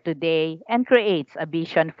for today, and creates a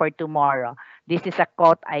vision for tomorrow. This is a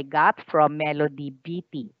quote I got from Melody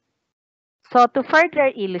Beatty. So to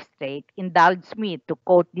further illustrate, indulge me to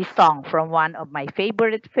quote this song from one of my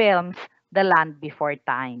favorite films, the land before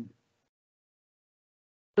time.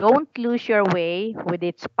 Don't lose your way with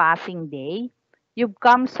its passing day. You've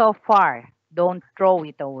come so far, don't throw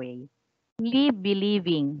it away. Live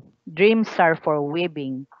believing, dreams are for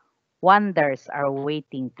weaving, wonders are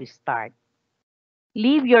waiting to start.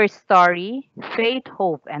 Live your story, faith,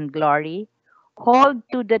 hope, and glory. Hold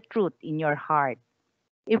to the truth in your heart.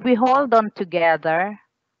 If we hold on together,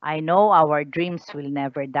 I know our dreams will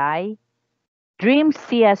never die. Dreams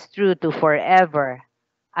see us through to forever,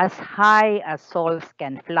 as high as souls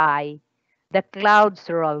can fly. The clouds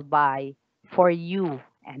roll by for you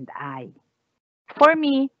and I. For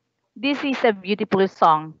me, this is a beautiful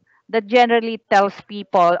song that generally tells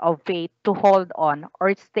people of faith to hold on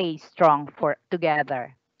or stay strong for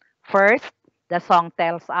together. First, the song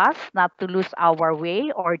tells us not to lose our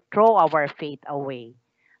way or throw our faith away.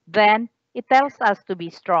 Then, it tells us to be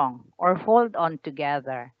strong or hold on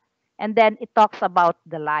together. And then it talks about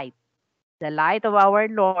the light of our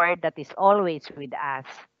Lord that is always with us.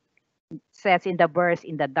 Says in the verse,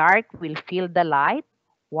 in the dark we'll feel the light,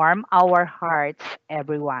 warm our hearts,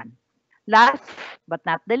 everyone. Last but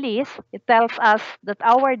not the least, it tells us that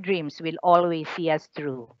our dreams will always see us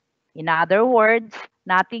through. In other words,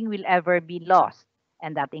 nothing will ever be lost,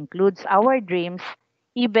 and that includes our dreams.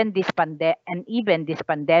 Even this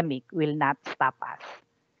pandemic will not stop us.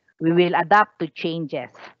 We will adapt to changes.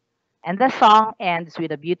 And the song ends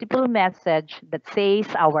with a beautiful message that says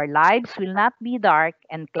our lives will not be dark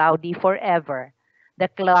and cloudy forever. The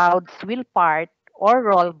clouds will part or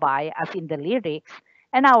roll by, as in the lyrics,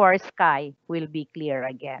 and our sky will be clear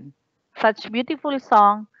again. Such beautiful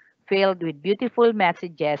song filled with beautiful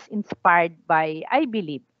messages inspired by, I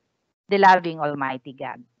believe, the loving Almighty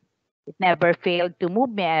God. It never failed to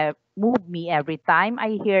move me every time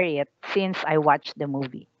I hear it since I watched the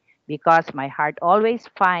movie, because my heart always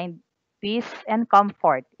finds peace and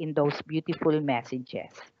comfort in those beautiful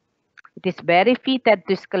messages. It is very fitted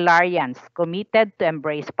to Scholarians committed to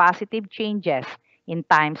embrace positive changes in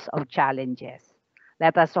times of challenges.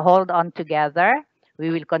 Let us hold on together. We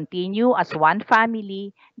will continue as one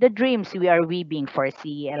family the dreams we are weaving for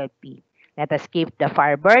CELP. Let us keep the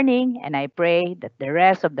fire burning, and I pray that the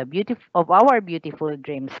rest of of our beautiful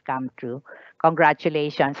dreams come true.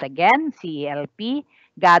 Congratulations again, CELP.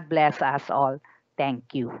 God bless us all.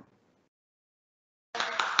 Thank you.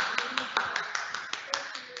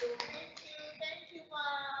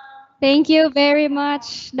 Thank you very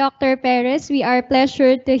much, Dr. Perez. We are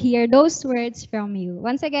pleasured to hear those words from you.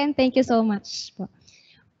 Once again, thank you so much po.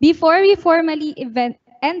 Before we formally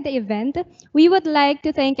end the event, we would like to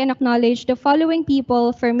thank and acknowledge the following people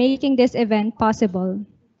for making this event possible.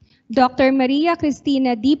 Dr. Maria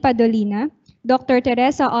Cristina D. Padolina, Dr.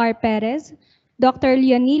 Teresa R. Perez, Dr.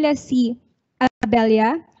 Leonila C.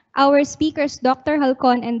 Abella, our speakers Dr.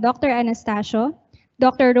 Halcon and Dr. Anastasio,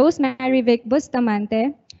 Dr. Rosemary Vic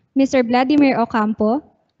Bustamante, Mr. Vladimir Ocampo,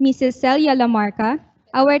 Mrs. Celia Lamarca,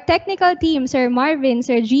 our technical team, Sir Marvin,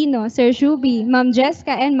 Sir Gino, Sir Juby, Ma'am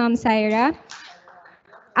Jessica, and Ma'am Syra,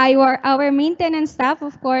 our maintenance staff,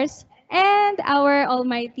 of course, and our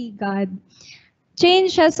Almighty God.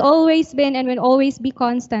 Change has always been and will always be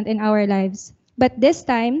constant in our lives. But this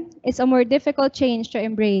time, it's a more difficult change to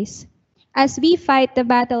embrace. As we fight the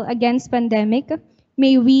battle against pandemic,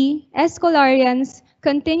 may we, Escolarians,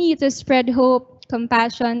 continue to spread hope,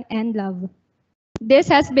 compassion, and love. This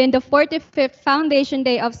has been the 45th Foundation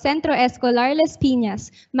Day of Centro Escolar Las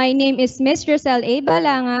Piñas. My name is Miss Rosel A.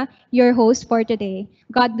 Balanga, your host for today.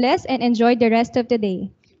 God bless and enjoy the rest of the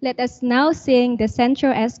day. Let us now sing the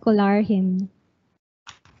Centro Escolar hymn.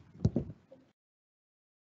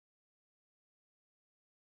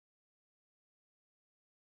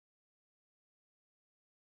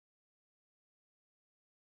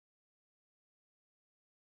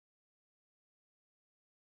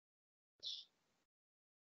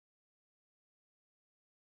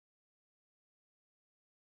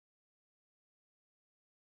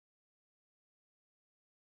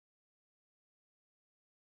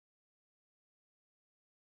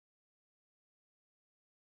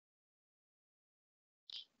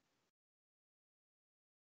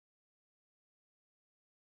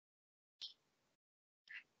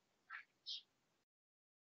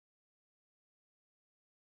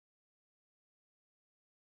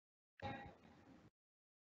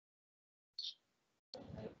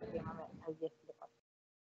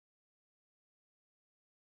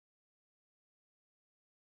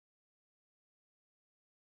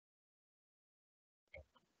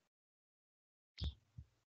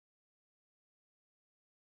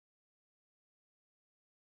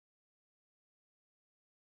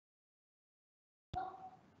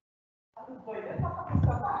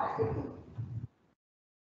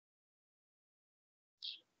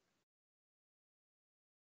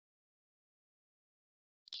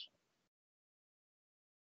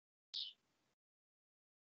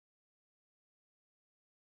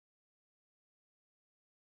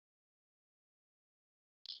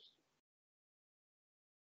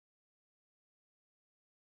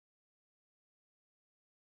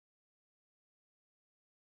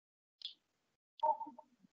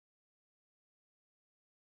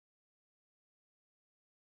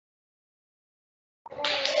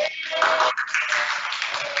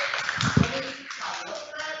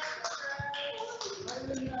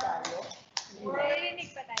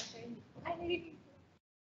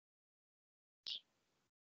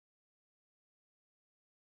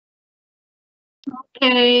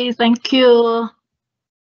 Okay, thank you,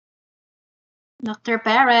 Dr.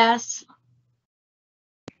 Perez.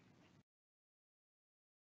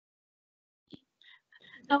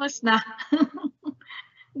 Tapos na.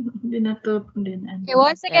 Okay,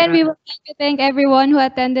 once again, we would like to thank everyone who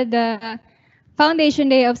attended the Foundation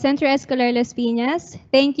Day of Centro Escolar Las Piñas.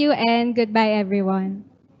 Thank you and goodbye, everyone.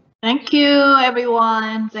 Thank you,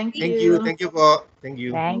 everyone. Thank Thank you. you. Thank you po. Thank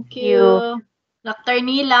you. Thank Thank you. you. Dr.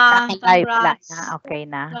 Nila, Nakalive pala congrats. na. Okay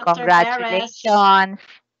na. Dr. Congratulations.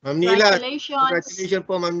 Ma'am Nila, Congratulations. congratulations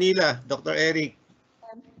po Ma'am Nila, Dr. Eric.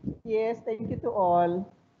 Yes, thank you to all.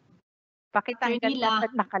 Pakitanggal Nila.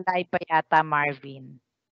 na nakalive pa yata, Marvin.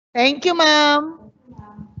 Thank you, ma'am.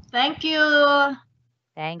 Thank you.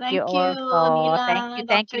 Thank Thank you you, also. Nila,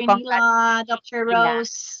 Thank Dr. you. Nila, Dr. Nila.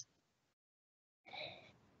 Rose.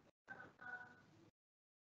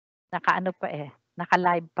 Nakaano pa eh.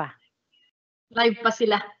 Naka-live pa. Live pa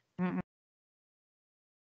sila.